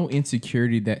 There's no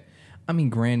insecurity that, I mean,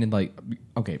 granted, like,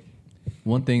 okay,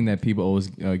 one thing that people always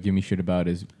give me shit about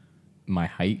is my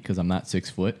height because I'm not 6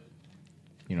 foot.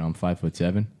 You know, I'm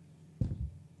 5'7".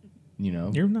 You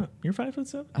know, you're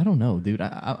 5'7". I don't know, dude.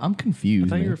 I'm confused. I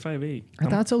thought man. you were 5'8". I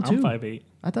thought so too. I'm 5'8".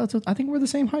 I thought so. I think we're the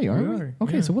same height, aren't we?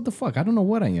 Okay, yeah. So what the fuck? I don't know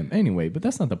what I am. Anyway, but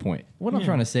that's not the point. What I'm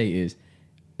trying to say is,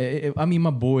 I mean,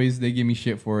 my boys, they give me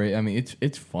shit for it. I mean,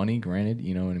 it's funny, granted.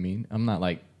 You know what I mean? I'm not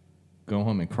like going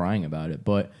home and crying about it,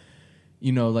 but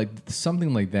you know, like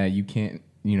something like that, you can't,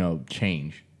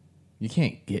 change. You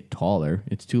can't get taller.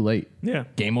 It's too late. Yeah.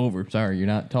 Game over. Sorry, you're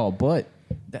not tall, but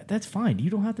that's fine.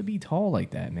 You don't have to be tall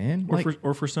like that, man.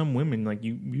 Or for some women, like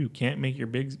you can't make your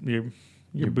boobs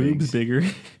bigger.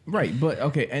 Right, but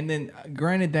okay, and then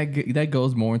granted that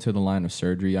goes more into the line of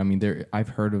surgery. I mean, I've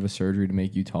heard of a surgery to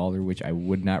make you taller, which I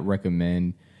would not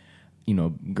recommend. You know,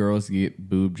 girls get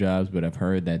boob jobs, but I've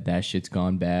heard that shit's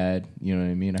gone bad. You know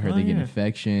what I mean? I heard they get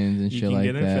infections and shit like that.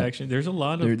 You can get infection. There's a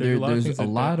lot of there's a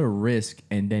lot of risk,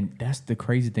 and then that's the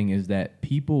crazy thing is that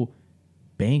people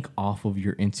bank off of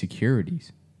your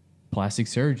insecurities. Plastic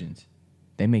surgeons,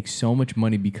 they make so much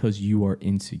money because you are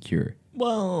insecure.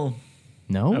 Well,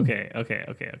 no. Okay.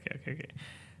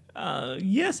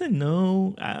 Yes and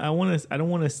no. I don't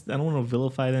want to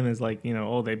vilify them as like they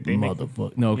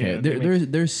motherfucker. No, okay.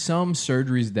 There's some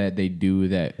surgeries that they do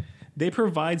that they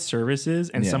provide services,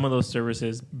 and some of those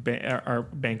services are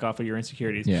bank off of your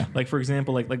insecurities. Yeah. Like for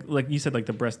example, like you said, like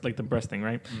the breast thing,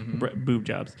 right? Mm-hmm. Boob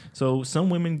jobs. So some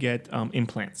women get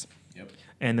implants. Yep.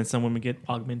 And then some women get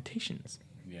augmentations.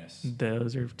 Yes.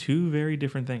 Those are two very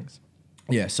different things.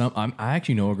 Yeah. I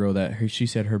actually know a girl that she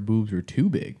said her boobs were too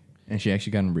big, and she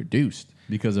actually got them reduced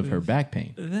because of her back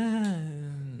pain.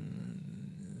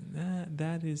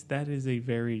 That is a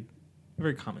very A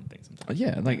very common thing sometimes.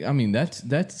 Yeah, like I mean that's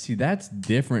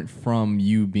different from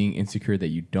you being insecure that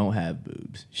you don't have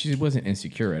boobs. She wasn't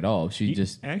insecure at all. She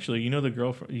just actually, you know the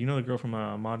girl from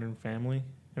Modern Family.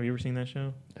 Have you ever seen that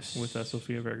show with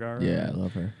Sofia Vergara? Yeah, I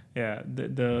love her. Yeah,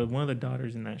 the one of the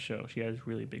daughters in that show, she has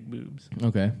really big boobs.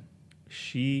 Okay.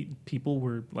 People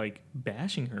were like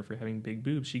bashing her for having big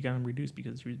boobs. She got them reduced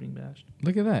because she was being bashed.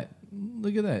 Look at that.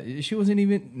 Look at that. She was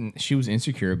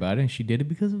insecure about it, and she did it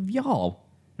because of y'all.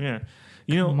 Yeah.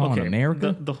 You know, Come on, okay,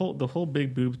 America. the whole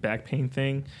big boobs back pain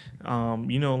thing.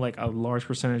 You know, like a large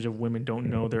percentage of women don't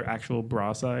know their actual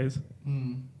bra size. I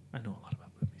know a lot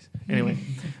about boobies. Anyway,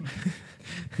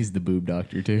 He's the boob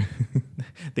doctor too.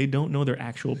 they don't know their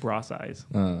actual bra size,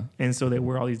 and so they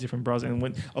wear all these different bras.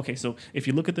 And so if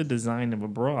you look at the design of a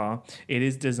bra, it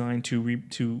is designed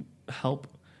to help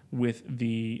with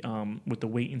the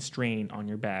weight and strain on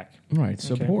your back. Right,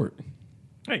 support.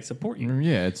 Right, support you.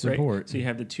 Yeah, it's support. Right? So you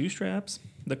have the two straps,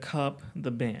 the cup,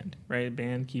 the band, right?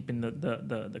 Band keeping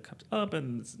the cups up,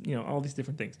 and you know all these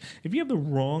different things. If you have the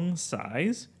wrong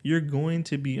size, you're going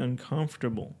to be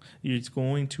uncomfortable. It's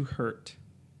going to hurt.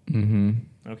 Mm-hmm.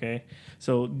 Okay,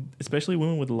 so especially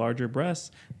women with larger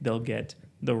breasts, they'll get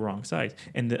the wrong size,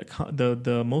 and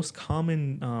the most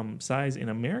common size in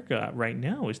America right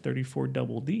now is 34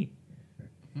 double D.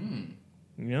 You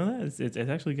know that it's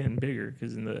actually getting bigger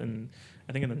because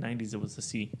I think in the 90s it was the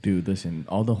C. Dude, listen,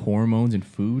 all the hormones in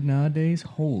food nowadays,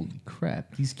 holy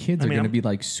crap. These kids are going to be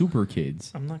like super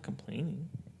kids. I'm not complaining.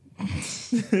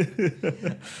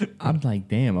 I'm like,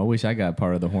 damn, I wish I got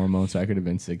part of the hormones so I could have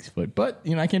been 6 foot. But,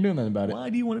 you know, I can't do nothing about it. Why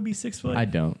do you want to be 6 foot? I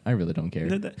don't. I really don't care.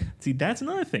 See, that's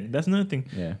another thing.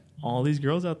 Yeah. All these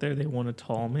girls out there, they want a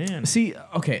tall man. See,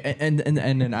 okay, and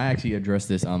then I actually addressed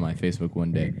this on my Facebook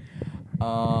one day.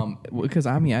 Because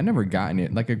I mean, I never gotten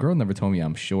it. Like a girl never told me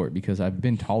I'm short because I've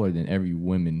been taller than every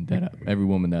woman that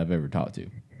I've ever talked to. You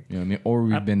know what I mean? Or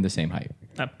we've been the same height.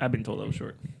 I've been told I was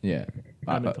short. Yeah.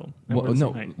 I've been told. Well,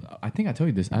 no, I think I told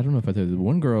you this. I don't know if I told you this.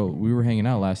 One girl, we were hanging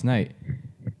out last night,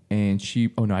 and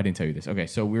oh no, I didn't tell you this. Okay,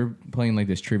 so we were playing like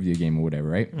this trivia game or whatever,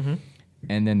 right? Mm-hmm.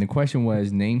 And then the question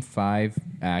was, name 5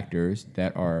 actors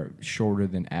that are shorter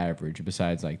than average,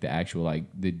 besides like the actual like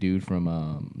the dude from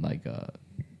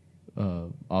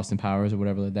Austin Powers or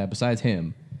whatever like that. Besides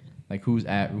him, like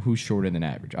who's shorter than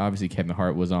average? Obviously, Kevin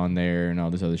Hart was on there and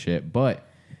all this other shit, but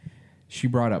she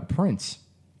brought up Prince.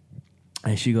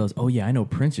 And she goes, "Oh yeah, I know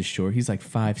Prince is short. He's like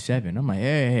 5'7". I'm like,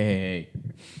 hey,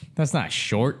 that's not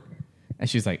short." And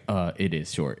she's like, "It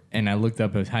is short." And I looked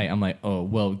up his height. I'm like, "Oh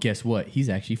well, guess what? He's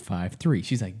actually 5'3".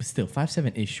 She's like, "But still,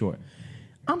 5'7" is short."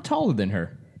 I'm taller than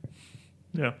her.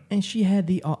 Yeah. And she had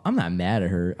I'm not mad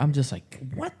at her. I'm just like,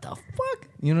 what the fuck?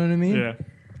 You know what I mean? Yeah.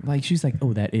 Like she's like,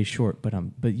 "Oh, that is short," but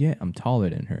I'm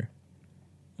taller than her.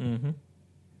 Mm-hmm.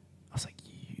 I was like,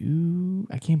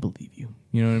 I can't believe you.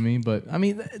 You know what I mean? But I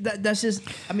mean, that's just.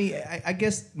 I mean, I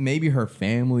guess maybe her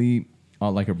family,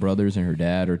 like her brothers and her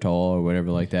dad, are tall or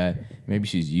whatever like that. Maybe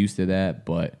she's used to that,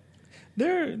 but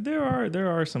there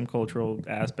are some cultural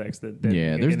aspects that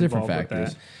yeah, there's different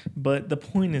factors. But the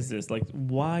point is this: like,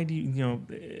 why do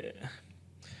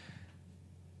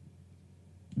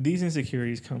these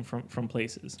insecurities come from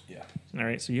places? Yeah. All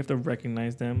right. So you have to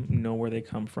recognize them, know where they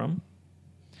come from,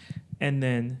 and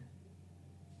then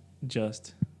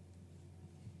just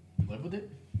live with it.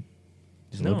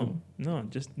 Just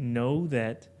know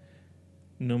that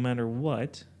no matter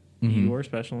what, you are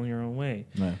special in your own way.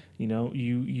 Yeah. You know,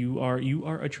 you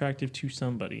are attractive to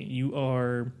somebody. You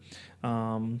are.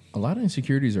 A lot of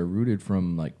insecurities are rooted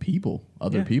from like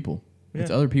other people. Yeah. It's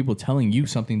other people telling you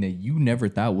something that you never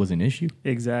thought was an issue.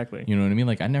 Exactly. You know what I mean?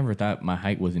 Like I never thought my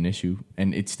height was an issue,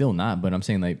 and it's still not. But I'm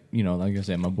saying like, you know, like I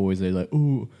said, my boys, they're like,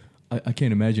 "Oh, I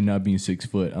can't imagine not being 6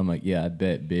 foot." I'm like, yeah, I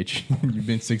bet, bitch. You've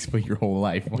been 6 foot your whole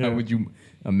life. Why would you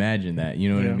imagine that? You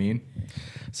know what I mean?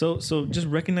 So just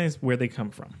recognize where they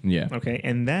come from. Yeah. Okay.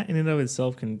 And that in and of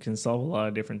itself can solve a lot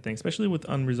of different things, especially with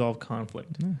unresolved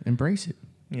conflict. Yeah, embrace it.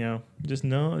 You know,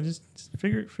 just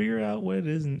figure out what it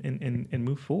is and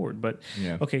move forward. But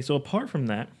okay, so apart from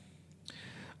that,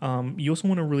 you also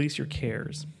want to release your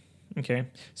cares. Okay.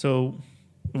 So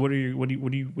what do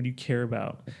you care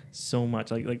about so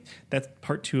much? Like that's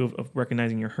part 2 of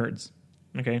recognizing your hurts.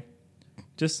 Okay,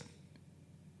 just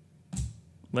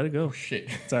let it go. Oh, shit.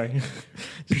 Sorry,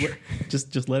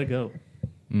 just let it go.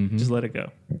 Mm-hmm. Just let it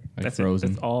go. Like that's Frozen.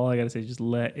 It. That's all I gotta say. Just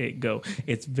let it go.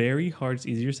 It's very hard. It's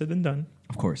easier said than done.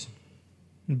 Of course,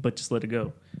 but just let it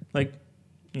go. Like,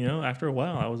 you know, after a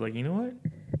while, I was like, you know what?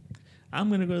 I'm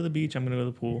gonna go to the beach. I'm gonna go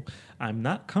to the pool. I'm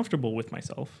not comfortable with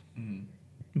myself. Mm.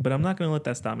 But I'm not going to let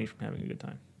that stop me from having a good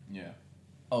time. Yeah.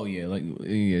 Oh yeah, like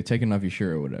yeah, taking off your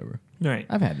shirt or whatever. Right.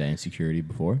 I've had that insecurity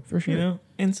before, for sure. You know,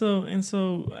 and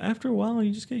so after a while,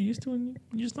 you just get used to it. And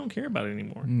you just don't care about it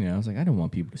anymore. Yeah, I was like, I don't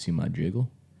want people to see my jiggle.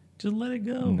 Just let it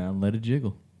go. Now let it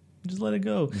jiggle. Just let it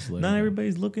go. Just let it Not go.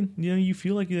 everybody's looking. You know, you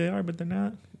feel like they are, but they're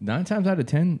not. 9 times out of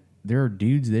 10, there are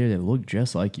dudes there that look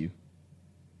just like you.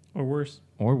 Or worse.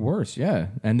 Or worse, yeah.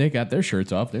 And they got their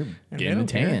shirts off. They're And getting they a don't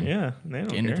care. tan. Yeah, they don't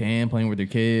Getting care. a tan, playing with their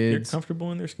They're kids.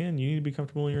 comfortable in their skin. You need to be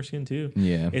comfortable in your skin too.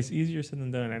 Yeah. It's easier said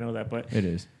than done. I know that, but It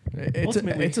is. It's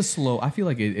Ultimately- a slow. I feel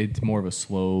like it's more of a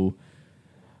slow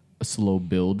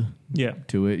build yeah,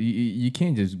 to it. You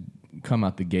can't just come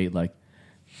out the gate like,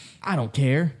 I don't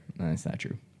care. No, that's not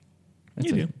true. That's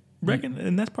you do.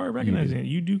 And that's part of recognizing it.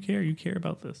 You do care. You care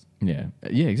about this. Yeah,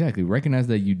 exactly. Recognize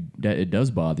that it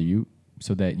does bother you,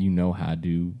 so that you know how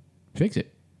to fix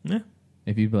it. Yeah,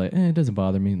 If you be like, it doesn't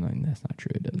bother me, like that's not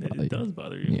true. It does bother you. it does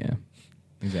bother you. Yeah,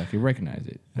 exactly. Recognize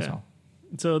it. That's Yeah. all.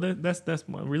 So that's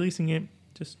releasing it.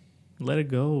 Just let it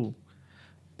go.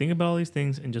 Think about all these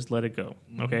things and just let it go.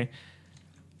 Okay.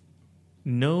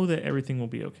 Know that everything will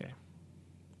be okay.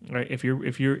 Right? If you're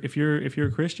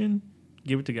a Christian,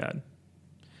 give it to God.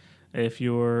 If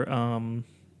you're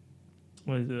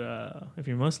if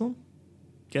you're Muslim,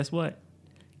 guess what?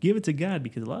 Give it to God,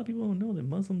 because a lot of people don't know that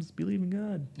Muslims believe in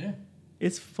God. Yeah.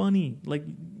 It's funny, like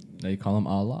They call him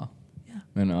Allah. Yeah.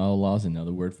 And Allah is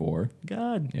another word for.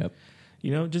 God. Yep. You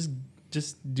know, just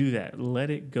do that. Let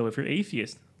it go. If you're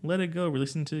atheist, let it go.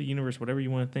 Listen to the universe, whatever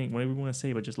you want to think, whatever you want to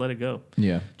say, but just let it go.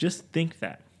 Yeah. Just think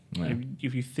that. Yeah.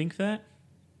 If you think that,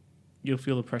 you'll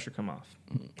feel the pressure come off.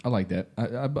 I like that.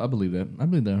 I believe that. I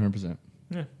believe that 100%.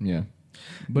 Yeah. Yeah.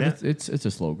 But Now- it's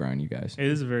a slow grind, you guys. It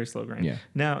is a very slow grind. Yeah.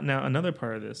 Now another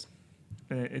part of this,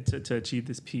 to achieve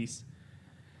this peace,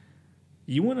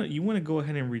 you wanna go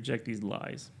ahead and reject these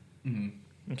lies.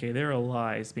 Mm-hmm. Okay, there are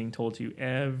lies being told to you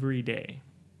every day.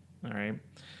 All right,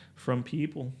 from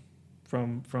people,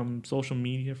 from social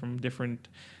media, from different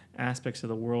aspects of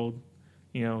the world.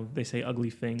 You know, they say ugly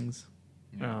things.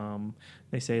 Yeah.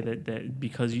 They say that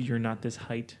because you're not this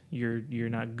height, you're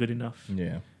not good enough.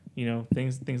 Yeah. You know,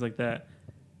 things like that.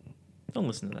 Don't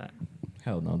listen to that.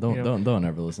 Hell no. You know, Don't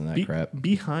ever listen to that crap.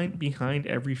 Behind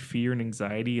every fear and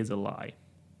anxiety is a lie.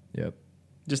 Yep.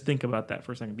 Just think about that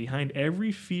for a second. Behind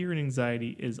every fear and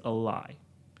anxiety is a lie.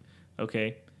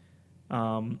 Okay.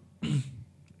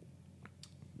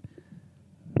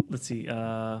 Let's see.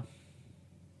 Yeah,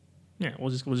 we'll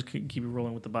just keep it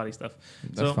rolling with the body stuff.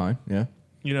 That's fine. Yeah.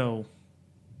 You know,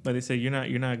 like they say, you're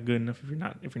not good enough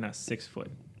if you're not 6 foot.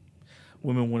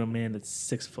 Women want a man that's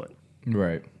 6 foot.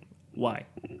 Right. Why?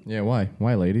 Yeah. Why?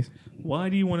 Why, ladies? Why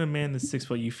do you want a man that's 6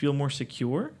 foot? You feel more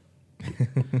secure?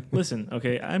 Listen,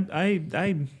 okay, I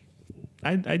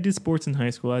did sports in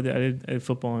high school. I did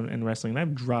football and wrestling. And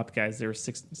I've dropped guys that were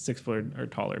 6 foot or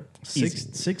taller. Easy.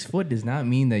 6 foot does not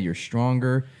mean that you're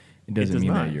stronger. It doesn't does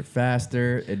mean not. that you're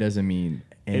faster. It doesn't mean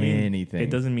anything.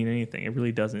 It doesn't mean anything. It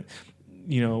really doesn't.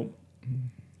 You know,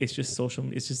 it's just social.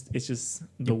 It's just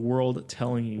the world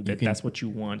telling you that that's what you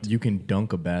want. You can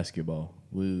dunk a basketball.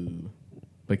 Woo.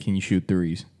 But can you shoot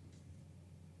threes?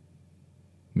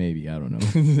 Maybe, I don't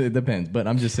know. It depends. But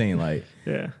I'm just saying, like,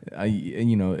 Yeah.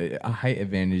 A height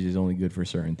advantage is only good for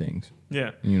certain things.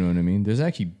 Yeah. You know what I mean? There's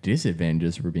actually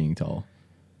disadvantages for being tall.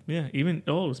 Yeah. Even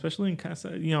especially in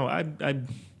casa. You know,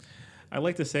 I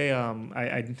like to say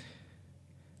I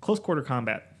close quarter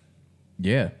combat.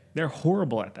 Yeah. They're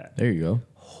horrible at that. There you go.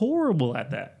 Horrible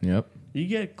at that. Yep. You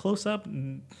get close up.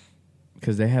 And,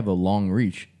 Because they have a long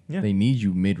reach. Yeah. They need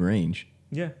you mid range.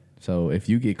 yeah. So if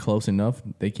you get close enough,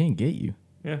 they can't get you.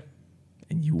 Yeah.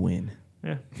 And you win.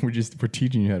 Yeah. We're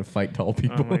teaching you how to fight tall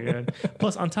people. Oh my god!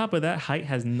 Plus, on top of that, height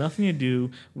has nothing to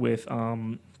do with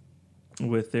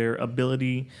their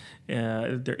ability,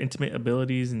 their intimate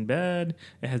abilities in bed.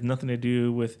 It has nothing to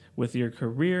do with your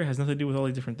career. It has nothing to do with all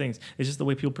these different things. It's just the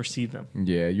way people perceive them.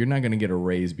 Yeah, you're not going to get a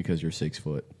raise because you're 6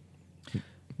 foot.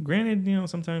 Granted, you know,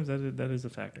 sometimes that is a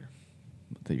factor.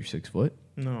 That you're 6 foot?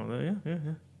 No, yeah.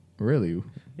 Really?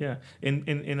 Yeah,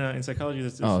 in psychology,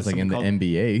 It's like in the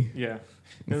NBA. Yeah,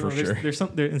 For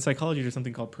sure. In psychology, there's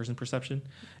something called person perception,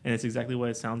 and it's exactly what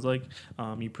it sounds like.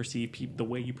 You perceive the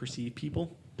way you perceive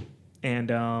people, and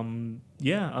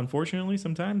unfortunately,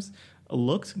 sometimes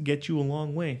looks get you a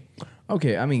long way.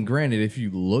 Okay, I mean, granted, if you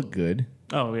look good,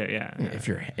 Oh yeah. if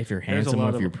you're There's a handsome, or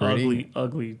lot if you're of pretty,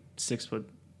 ugly 6 foot.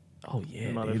 oh yeah,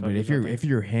 dude, motherfuckers but out there. if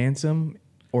you're handsome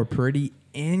or pretty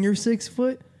and you're 6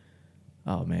 foot,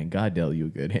 oh man, God dealt you a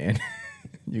good hand.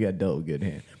 You got dealt a good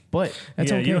hand, but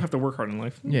that's okay. You don't have to work hard in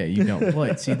life. Yeah, you don't.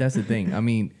 But see, that's the thing. I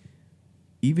mean,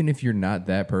 even if you're not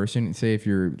that person, say if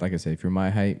you're, like I said, if you're my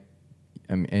height,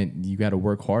 I mean, and you got to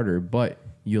work harder, but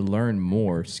you learn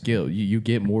more skill. You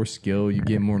get more skill, you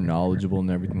get more knowledgeable and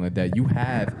everything like that. You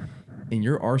have in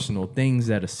your arsenal things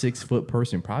that a 6 foot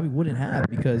person probably wouldn't have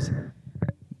because,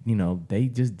 they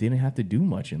just didn't have to do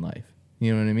much in life.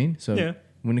 You know what I mean? So Yeah.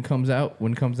 when it comes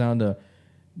down to,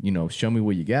 show me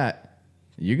what you got,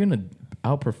 you're going to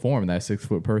outperform that 6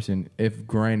 foot person if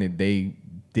granted they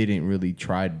didn't really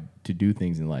try to do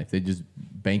things in life. They just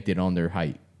banked it on their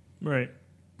height. Right.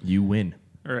 You win.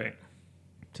 Right.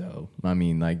 So,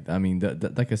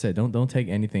 like I said, don't take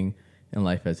anything in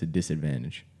life as a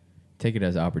disadvantage. Take it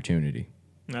as an opportunity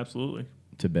Absolutely.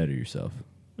 to better yourself.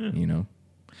 Yeah.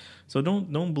 So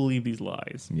don't believe these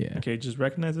lies. Yeah. Okay, just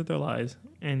recognize that they're lies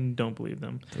and don't believe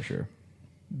them. For sure.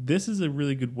 This is a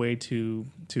really good way to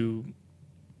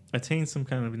attain some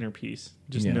kind of inner peace.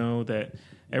 Just know that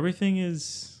everything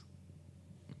has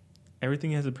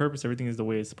a purpose, everything is the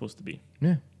way it's supposed to be.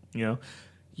 Yeah.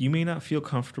 You may not feel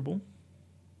comfortable,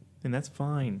 and that's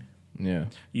fine. Yeah.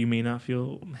 You may not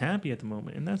feel happy at the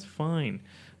moment, and that's fine.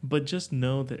 But just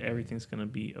know that everything's gonna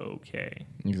be okay.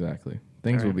 Exactly.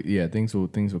 Things All will be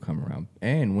things will come around.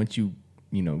 And once you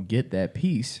get that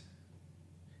peace,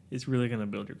 It's really gonna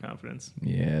build your confidence.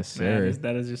 yes, sir.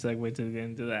 That is your segue to get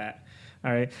into that.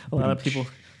 All right. A lot of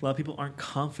people aren't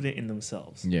confident in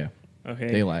themselves. Yeah. Okay.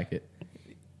 They like it.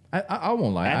 I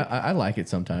won't lie. I like it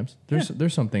sometimes.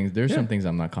 There's some things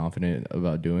I'm not confident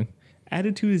about doing.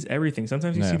 Attitude is everything.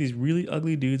 Sometimes you Yeah. see these really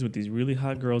ugly dudes with these really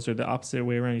hot girls, or the opposite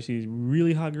way around. You see these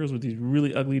really hot girls with these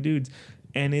really ugly dudes,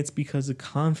 and it's because of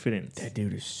confidence. That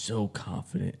dude is so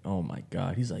confident. Oh my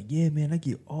god. He's like, yeah, man, I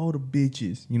get all the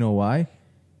bitches. You know why?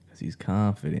 Because he's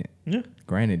confident. Yeah.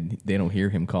 Granted, they don't hear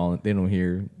him calling them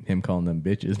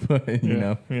bitches, but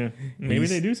Yeah. Maybe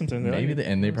they do sometimes. Maybe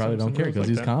they probably don't care because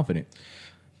he's confident.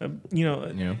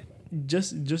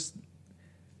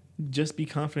 Just be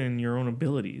confident in your own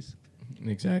abilities.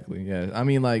 Exactly. Yeah. I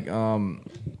mean, like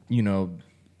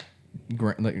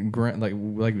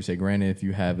like we say, granted, if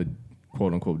you have a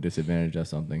quote unquote disadvantage at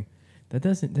something,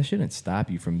 that shouldn't stop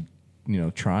you from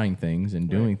trying things and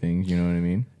doing things. You know what I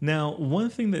mean? Now, one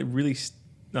thing that really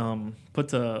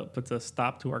puts a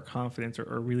stop to our confidence,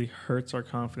 or really hurts our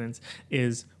confidence,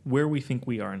 is where we think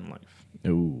we are in life.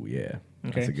 Oh yeah,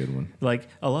 Okay. That's a good one. Like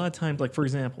a lot of times, like for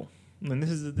example, and this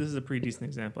is a pretty decent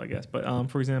example, I guess. But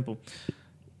for example,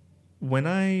 when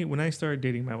I started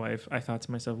dating my wife, I thought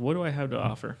to myself, what do I have to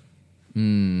offer?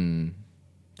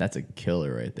 That's a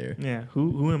killer right there. Yeah.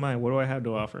 Who am I? What do I have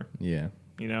to offer? Yeah.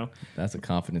 That's a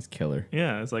confidence killer.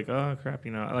 Yeah, it's like, oh crap,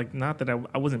 like, not that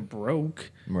I wasn't broke,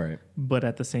 Right. but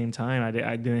at the same time, I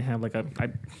didn't have like You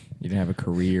didn't have a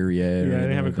career yet. I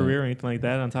didn't have a like career that. or anything like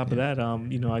that. On top of that,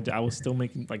 I was still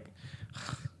making like,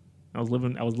 I was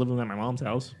living at my mom's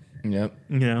house. Yep.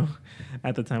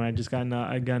 At the time,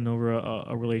 I'd gotten over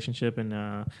a relationship, and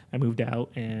I moved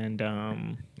out, and I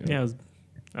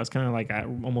was kind of like at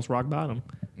almost rock bottom.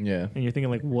 Yeah. And you're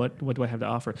thinking like, what do I have to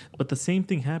offer? But the same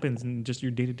thing happens in just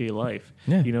your day-to-day life.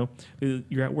 Yeah.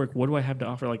 You're at work. What do I have to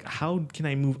offer? Like, how can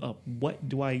I move up? What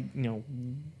do I,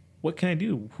 what can I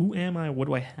do? Who am I? What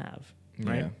do I have?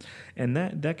 Right. Yeah. And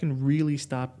that can really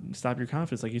stop your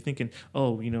confidence. Like, you're thinking,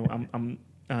 oh, I'm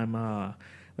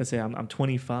let's say I'm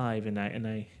 25 and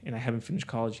I haven't finished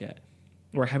college yet,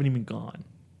 or I haven't even gone.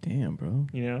 Damn, bro.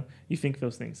 You think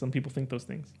those things. Some people think those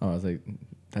things. Oh, I was like,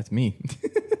 that's me.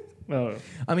 Oh,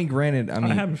 I mean, granted,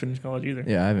 I haven't finished college either.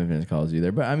 Yeah, I haven't finished college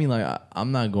either. But I mean, like,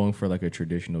 I'm not going for like a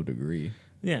traditional degree.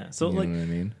 Yeah. So You know like, what I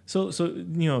mean? so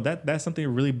that's something that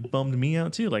really bummed me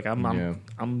out too. Like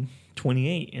I'm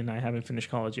 28 and I haven't finished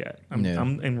college yet. I'm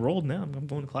enrolled now. I'm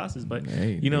going to classes, but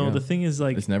Hey, the thing is,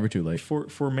 like, it's never too late.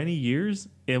 for many years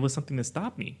it was something that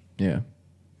stopped me. Yeah.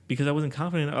 Because I wasn't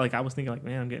confident. Like, I was thinking like,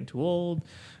 man, I'm getting too old.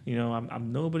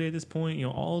 I'm nobody at this point.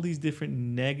 All these different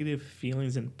negative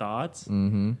feelings and thoughts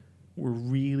were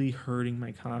really hurting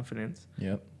my confidence.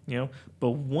 Yep.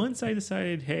 But once I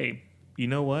decided, hey, you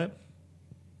know what?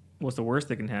 What's the worst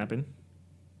that can happen?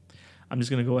 I'm just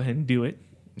going to go ahead and do it.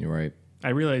 You're right. I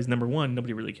realized, number one,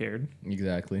 nobody really cared.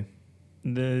 Exactly.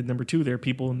 Number two, there are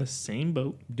people in the same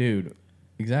boat. Dude,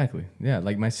 exactly. Yeah,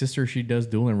 like my sister, she does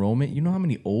dual enrollment. You know how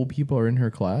many old people are in her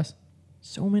class?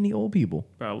 So many old people.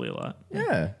 Probably a lot.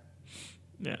 Yeah.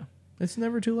 Yeah. It's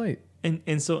never too late.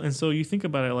 And so you think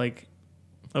about it like,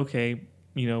 okay,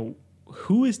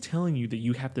 who is telling you that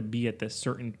you have to be at this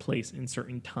certain place in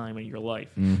certain time in your life?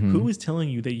 Who is telling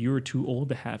you that you're too old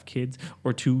to have kids,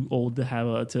 or too old to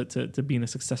have to be in a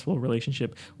successful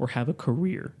relationship or have a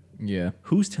career? Yeah.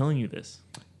 Who's telling you this?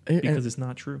 Because it's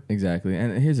not true. Exactly.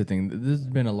 And here's the thing. There's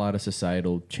been a lot of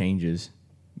societal changes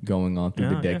going on through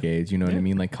the decades. You know what I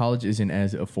mean? Like, college isn't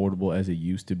as affordable as it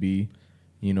used to be.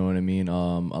 You know what I mean?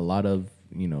 A lot of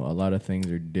a lot of things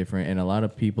are different, and a lot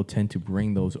of people tend to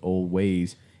bring those old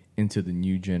ways into the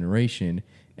new generation,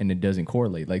 and it doesn't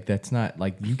correlate. Like that's not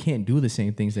like you can't do the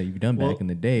same things that you've done back in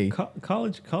the day.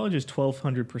 College is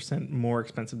 1,200% more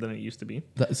expensive than it used to be.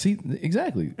 See,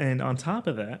 exactly. And on top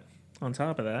of that,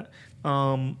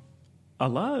 a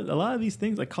lot of these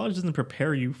things, like college doesn't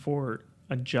prepare you for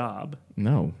a job.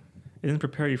 No. It doesn't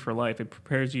prepare you for life. It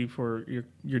prepares you for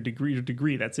your degree. Your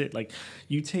degree. That's it. Like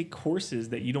you take courses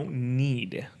that you don't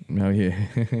need. Oh yeah,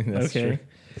 that's okay. true.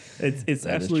 It's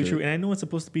absolutely true. And I know it's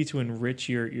supposed to be to enrich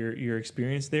your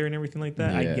experience there and everything like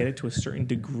that. Yeah. I get it to a certain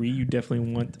degree. You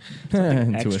definitely want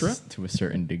something extra. to a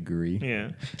certain degree.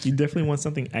 Yeah, you definitely want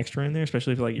something extra in there,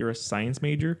 especially if like you're a science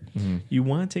major. Mm-hmm. You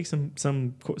want to take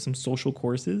some social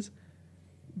courses.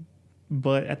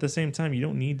 But at the same time, you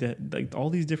don't need that. Like all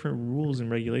these different rules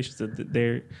and regulations, that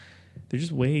they're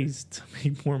just ways to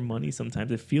make more money.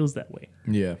 Sometimes it feels that way.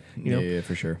 Yeah, you know? Yeah,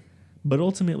 for sure. But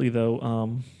ultimately,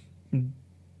 though,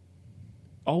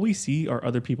 all we see are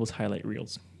other people's highlight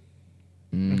reels.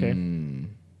 Okay,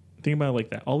 think about it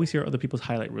like that. All we see are other people's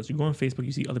highlight reels. You go on Facebook,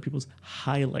 you see other people's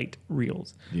highlight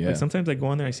reels. Yeah. Like sometimes I go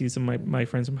on there, I see some of my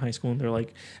friends from high school, and they're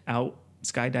like out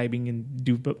skydiving in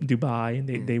Dubai,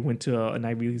 and they went to an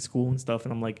Ivy League school and stuff,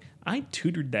 and I'm like, I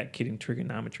tutored that kid in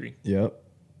trigonometry. Yep.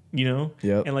 You know?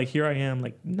 Yep. And like here I am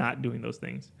like not doing those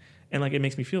things. And like it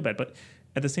makes me feel bad. But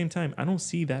at the same time, I don't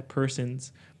see that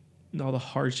person's all the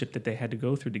hardship that they had to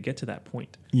go through to get to that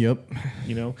point. Yep.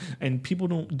 You know? And people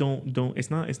don't it's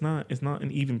not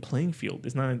an even playing field.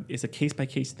 It's a case by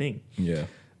case thing. Yeah.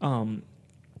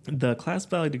 The class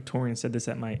valedictorian said this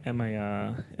at my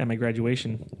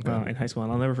graduation in high school,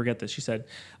 and I'll never forget this. She said,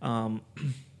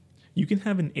 "You can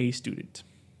have an A student,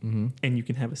 Mm-hmm. and you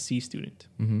can have a C student,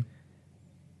 Mm-hmm.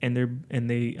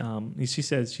 She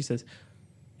says,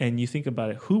 and you think about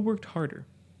it, who worked harder?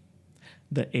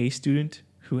 The A student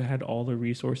who had all the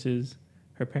resources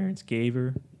her parents gave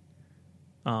her,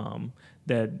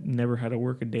 that never had to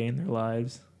work a day in their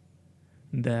lives,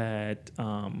 that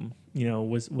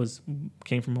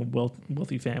came from a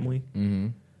wealthy family, Mm-hmm.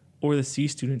 or the C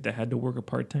student that had to work a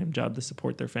part-time job to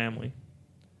support their family.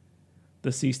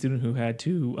 The C student who had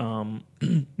to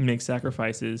make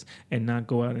sacrifices and not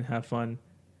go out and have fun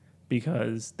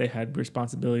because they had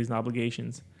responsibilities and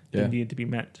obligations that needed to be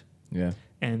met. Yeah.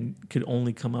 And could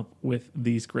only come up with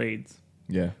these grades.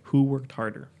 Yeah. Who worked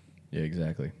harder? Yeah,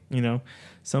 exactly. You know,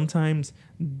 sometimes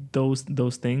those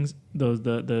things,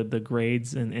 the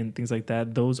grades and things like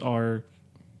that, those are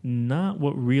not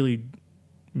what really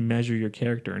measure your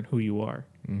character and who you are.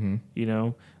 Mm-hmm. You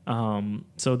know,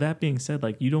 so that being said,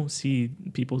 like you don't see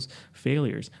people's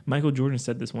failures. Michael Jordan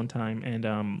said this one time, and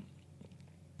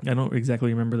I don't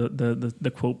exactly remember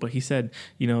the quote, but he said,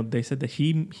 they said that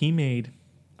he made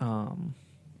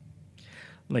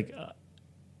like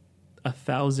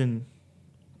 1,000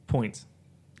 points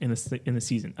in the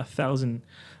season,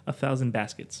 1,000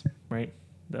 baskets, right? Is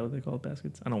that what they call it,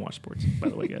 baskets? I don't watch sports, by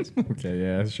the way, guys. Okay,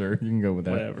 yeah, sure, you can go with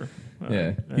that. Whatever.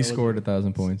 Yeah, he scored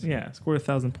 1,000 points. Yeah, scored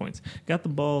 1,000 points. Got the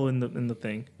ball in the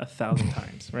thing 1,000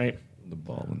 times, right? The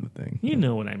ball in the thing. You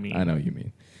know what I mean. I know what you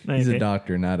mean. Okay. He's a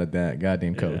doctor, not a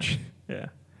goddamn coach. Yeah.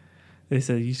 They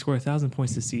said you score 1,000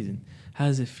 points this season. How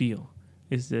does it feel?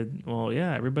 He said, well,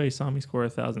 yeah, everybody saw me score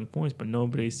 1,000 points, but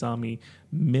nobody saw me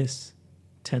miss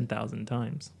 10,000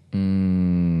 times.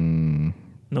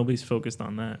 Nobody's focused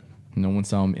on that. No one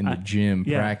saw him in the gym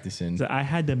practicing. So I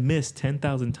had to miss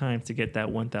 10,000 times to get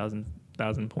that 1,000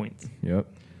 points. Yep.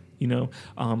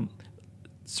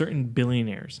 Certain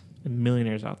billionaires and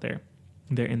millionaires out there,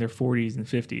 they're in their 40s and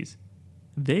 50s.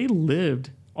 They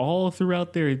lived all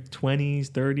throughout their 20s,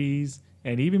 30s,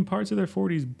 and even parts of their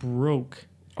 40s broke.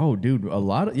 Oh, dude, a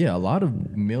lot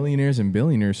of millionaires and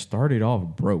billionaires started off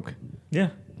broke. Yeah.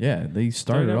 Yeah, they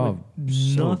started off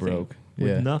so broke.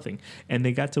 With nothing. And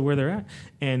they got to where they're at.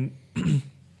 And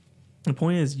the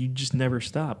point is, you just never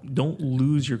stop. Don't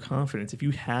lose your confidence. If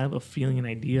you have a feeling, an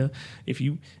idea, if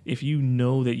you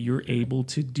know that you're able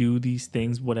to do these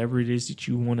things, whatever it is that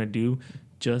you want to do,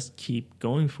 just keep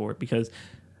going for it. Because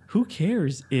who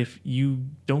cares if you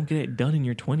don't get it done in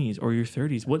your 20s or your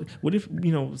 30s? What if,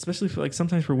 especially for like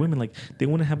sometimes for women, like they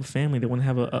want to have a family, they want to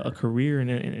have a career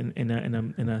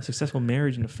and a successful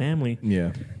marriage and a family.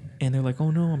 Yeah. And they're like, oh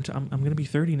no, I'm going to be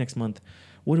 30 next month.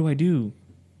 What do I do?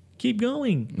 Keep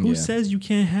going. Who says you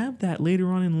can't have that later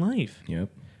on in life? Yep.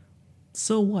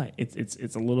 So what?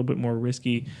 It's a little bit more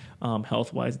risky,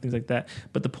 health wise and things like that.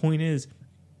 But the point is,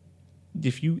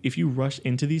 if you rush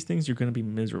into these things, you're going to be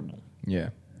miserable. Yeah.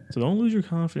 So don't lose your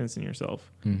confidence in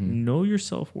yourself. Mm-hmm. Know your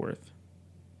self-worth.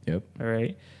 Yep. All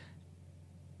right.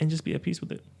 and just be at peace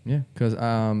with it. Yeah, because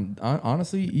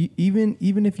honestly, even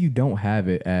if you don't have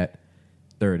it at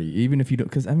 30, even if you don't,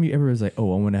 because I mean, everyone's like,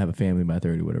 oh, I want to have a family by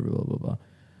 30, whatever, blah blah blah.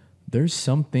 There's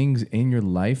some things in your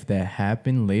life that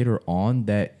happen later on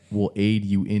that will aid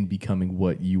you in becoming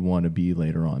what you want to be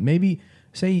later on. Maybe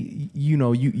say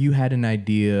you had an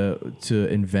idea to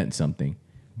invent something,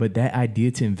 but that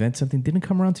idea to invent something didn't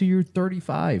come around till you're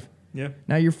 35. Yeah.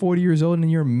 Now you're 40 years old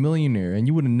and you're a millionaire, and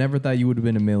you would have never thought you would have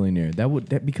been a millionaire.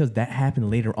 Because that happened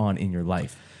later on in your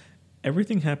life.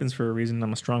 Everything happens for a reason.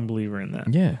 I'm a strong believer in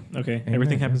that. Yeah. Okay. Amen,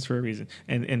 Everything happens for a reason,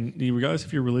 and regardless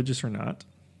if you're religious or not,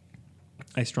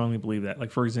 I strongly believe that.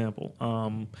 Like, for example,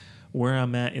 where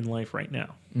I'm at in life right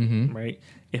now, right?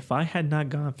 If I had not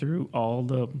gone through all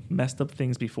the messed up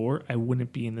things before, I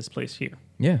wouldn't be in this place here.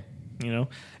 Yeah. You know,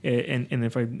 and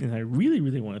if I really,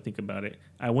 really want to think about it,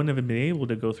 I wouldn't have been able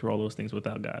to go through all those things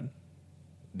without God.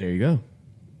 There you go.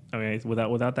 Okay,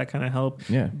 without that kind of help,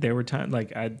 Yeah. there were times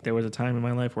there was a time in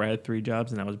my life where I had 3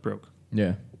 jobs and I was broke.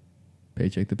 Yeah.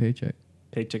 Paycheck to paycheck.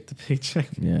 Paycheck to paycheck.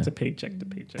 Yeah. To paycheck to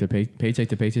paycheck. Paycheck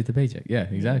to paycheck to paycheck. Yeah,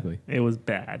 exactly. It was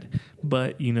bad,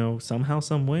 but somehow,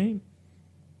 some way,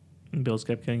 bills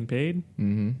kept getting paid.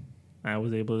 Mm-hmm. I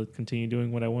was able to continue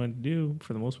doing what I wanted to do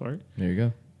for the most part. There you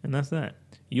go. And that's that.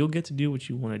 You'll get to do what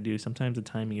you want to do. Sometimes the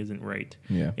timing isn't right,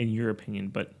 Yeah. in your opinion,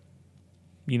 but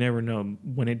you never know.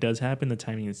 When it does happen, the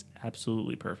timing is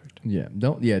absolutely perfect. Yeah.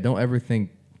 Don't ever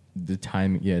think the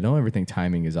timing. Yeah. Don't ever think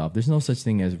timing is off. There's no such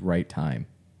thing as right time.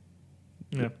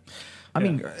 Yeah. I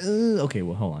mean, okay.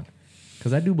 Well, hold on,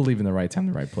 because I do believe in the right time,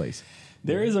 the right place.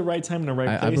 There is a right time and a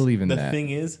right place. I believe in the that. The thing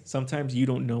is, sometimes you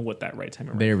don't know what that right time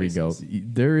and right There we place go. is.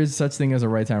 There is such thing as a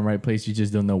right time, right place. You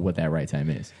just don't know what that right time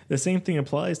is. The same thing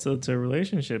applies to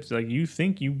relationships. Like, you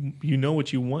think you know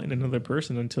what you want in another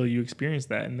person until you experience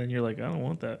that, and then you're like, I don't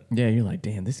want that. Yeah, you're like,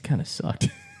 damn, this kind of sucked.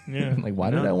 Yeah. Like,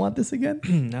 why did I want this again?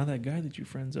 Now that guy that you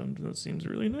friend zoned, that seems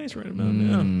really nice right about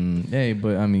now. Hey,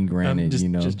 but I mean, granted,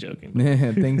 just joking.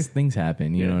 things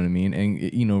happen. You know what I mean?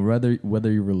 And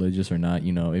whether you're religious or not,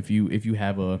 if you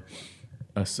have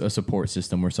a support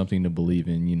system or something to believe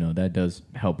in, that does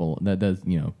help. That does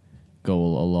go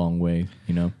a long way.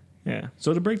 Yeah.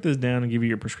 So to break this down and give you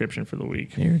your prescription for the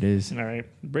week. There it is. All right.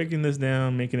 Breaking this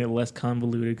down, making it less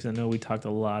convoluted, because I know we talked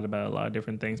a lot about a lot of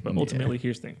different things, but ultimately,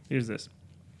 here's this.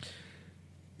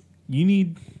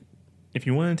 If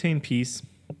you want to attain peace,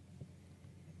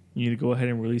 you need to go ahead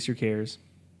and release your cares.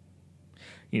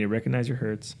 You need to recognize your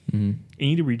hurts. Mm-hmm. And you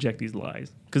need to reject these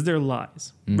lies, because they're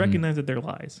lies. Mm-hmm. Recognize that they're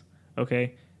lies.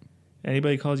 Okay?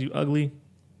 Anybody calls you ugly,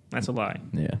 that's a lie.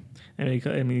 Yeah.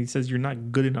 And he says you're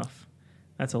not good enough.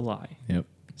 That's a lie. Yep.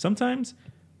 Sometimes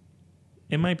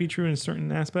it might be true in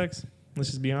certain aspects. Let's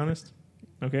just be honest.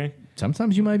 Okay?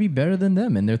 Sometimes you might be better than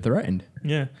them, and they're threatened.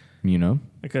 Yeah.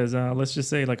 Because let's just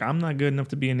say, like, I'm not good enough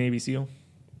to be a Navy SEAL.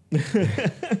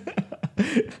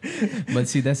 But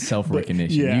see, that's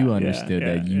self-recognition. You understood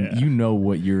that. You know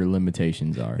what your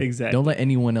limitations are. Exactly. Don't let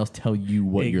anyone else tell you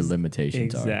what your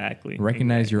limitations are. Exactly.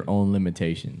 Recognize your own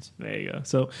limitations. There you go.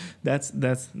 So that's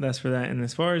for that. And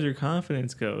as far as your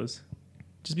confidence goes,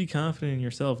 just be confident in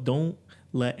yourself. Don't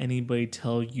let anybody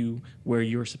tell you where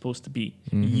you're supposed to be.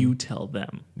 Mm-hmm. You tell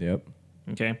them. Yep.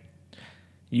 Okay?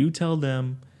 You tell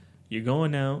them you're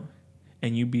going out,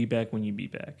 and you be back when you be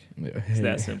back. It's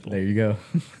that simple. There you go.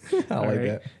 I like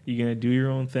that. You're going to do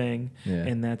your own thing, Yeah.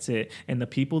 and that's it. And the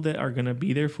people that are going to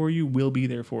be there for you will be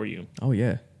there for you. Oh,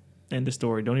 yeah. End of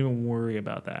story. Don't even worry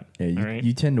about that. Yeah, all right?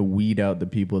 you tend to weed out the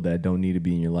people that don't need to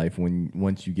be in your life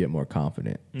once you get more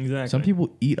confident. Exactly. Some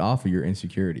people eat off of your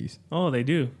insecurities. Oh, they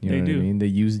do. You know what I mean? They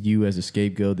use you as a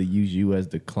scapegoat. They use you as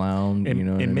the clown. It, you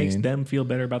know what I mean? It makes them feel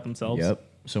better about themselves. Yep.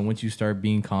 So once you start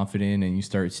being confident and you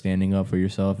start standing up for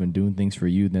yourself and doing things for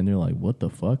you, then they're like, what the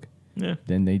fuck? Yeah.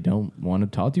 Then they don't want to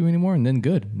talk to you anymore, and then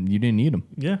good. You didn't need them.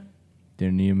 Yeah.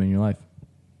 Didn't need them in your life.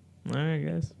 All right,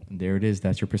 guys. There it is.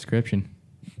 That's your prescription.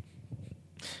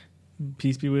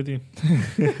 Peace be with you.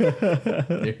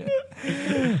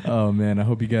 Oh, man. I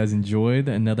hope you guys enjoyed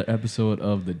another episode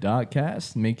of the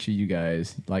Dotcast. Make sure you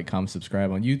guys like, comment,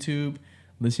 subscribe on YouTube,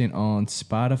 listen on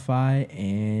Spotify,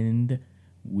 and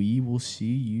we will see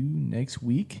you next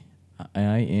week.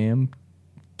 I am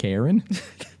Karen.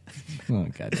 Oh,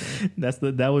 God.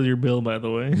 That was your bill, by the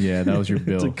way. Yeah, that was your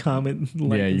bill. To comment,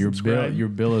 like, and subscribe. Your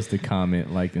bill is to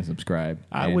comment, like, and subscribe.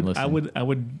 I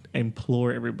would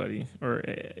implore everybody, or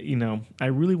I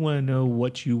really want to know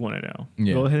what you want to know.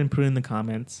 Yeah. Go ahead and put it in the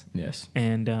comments. Yes.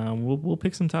 And we'll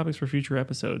pick some topics for future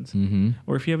episodes. Mm-hmm.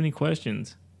 Or if you have any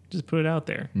questions, just put it out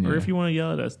there. Yeah. Or if you want to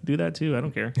yell at us, do that too. I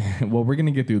don't care. Well, we're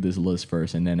gonna get through this list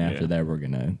first, and then after that, we're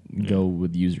gonna go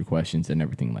with user questions and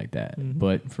everything like that. Mm-hmm.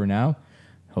 But for now,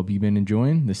 hope you've been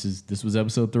enjoying. This was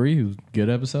episode 3. It was a good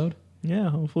episode. Yeah,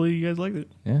 hopefully you guys liked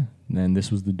it. Yeah. And then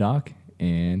this was the doc,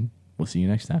 and we'll see you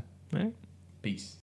next time. All right. Peace.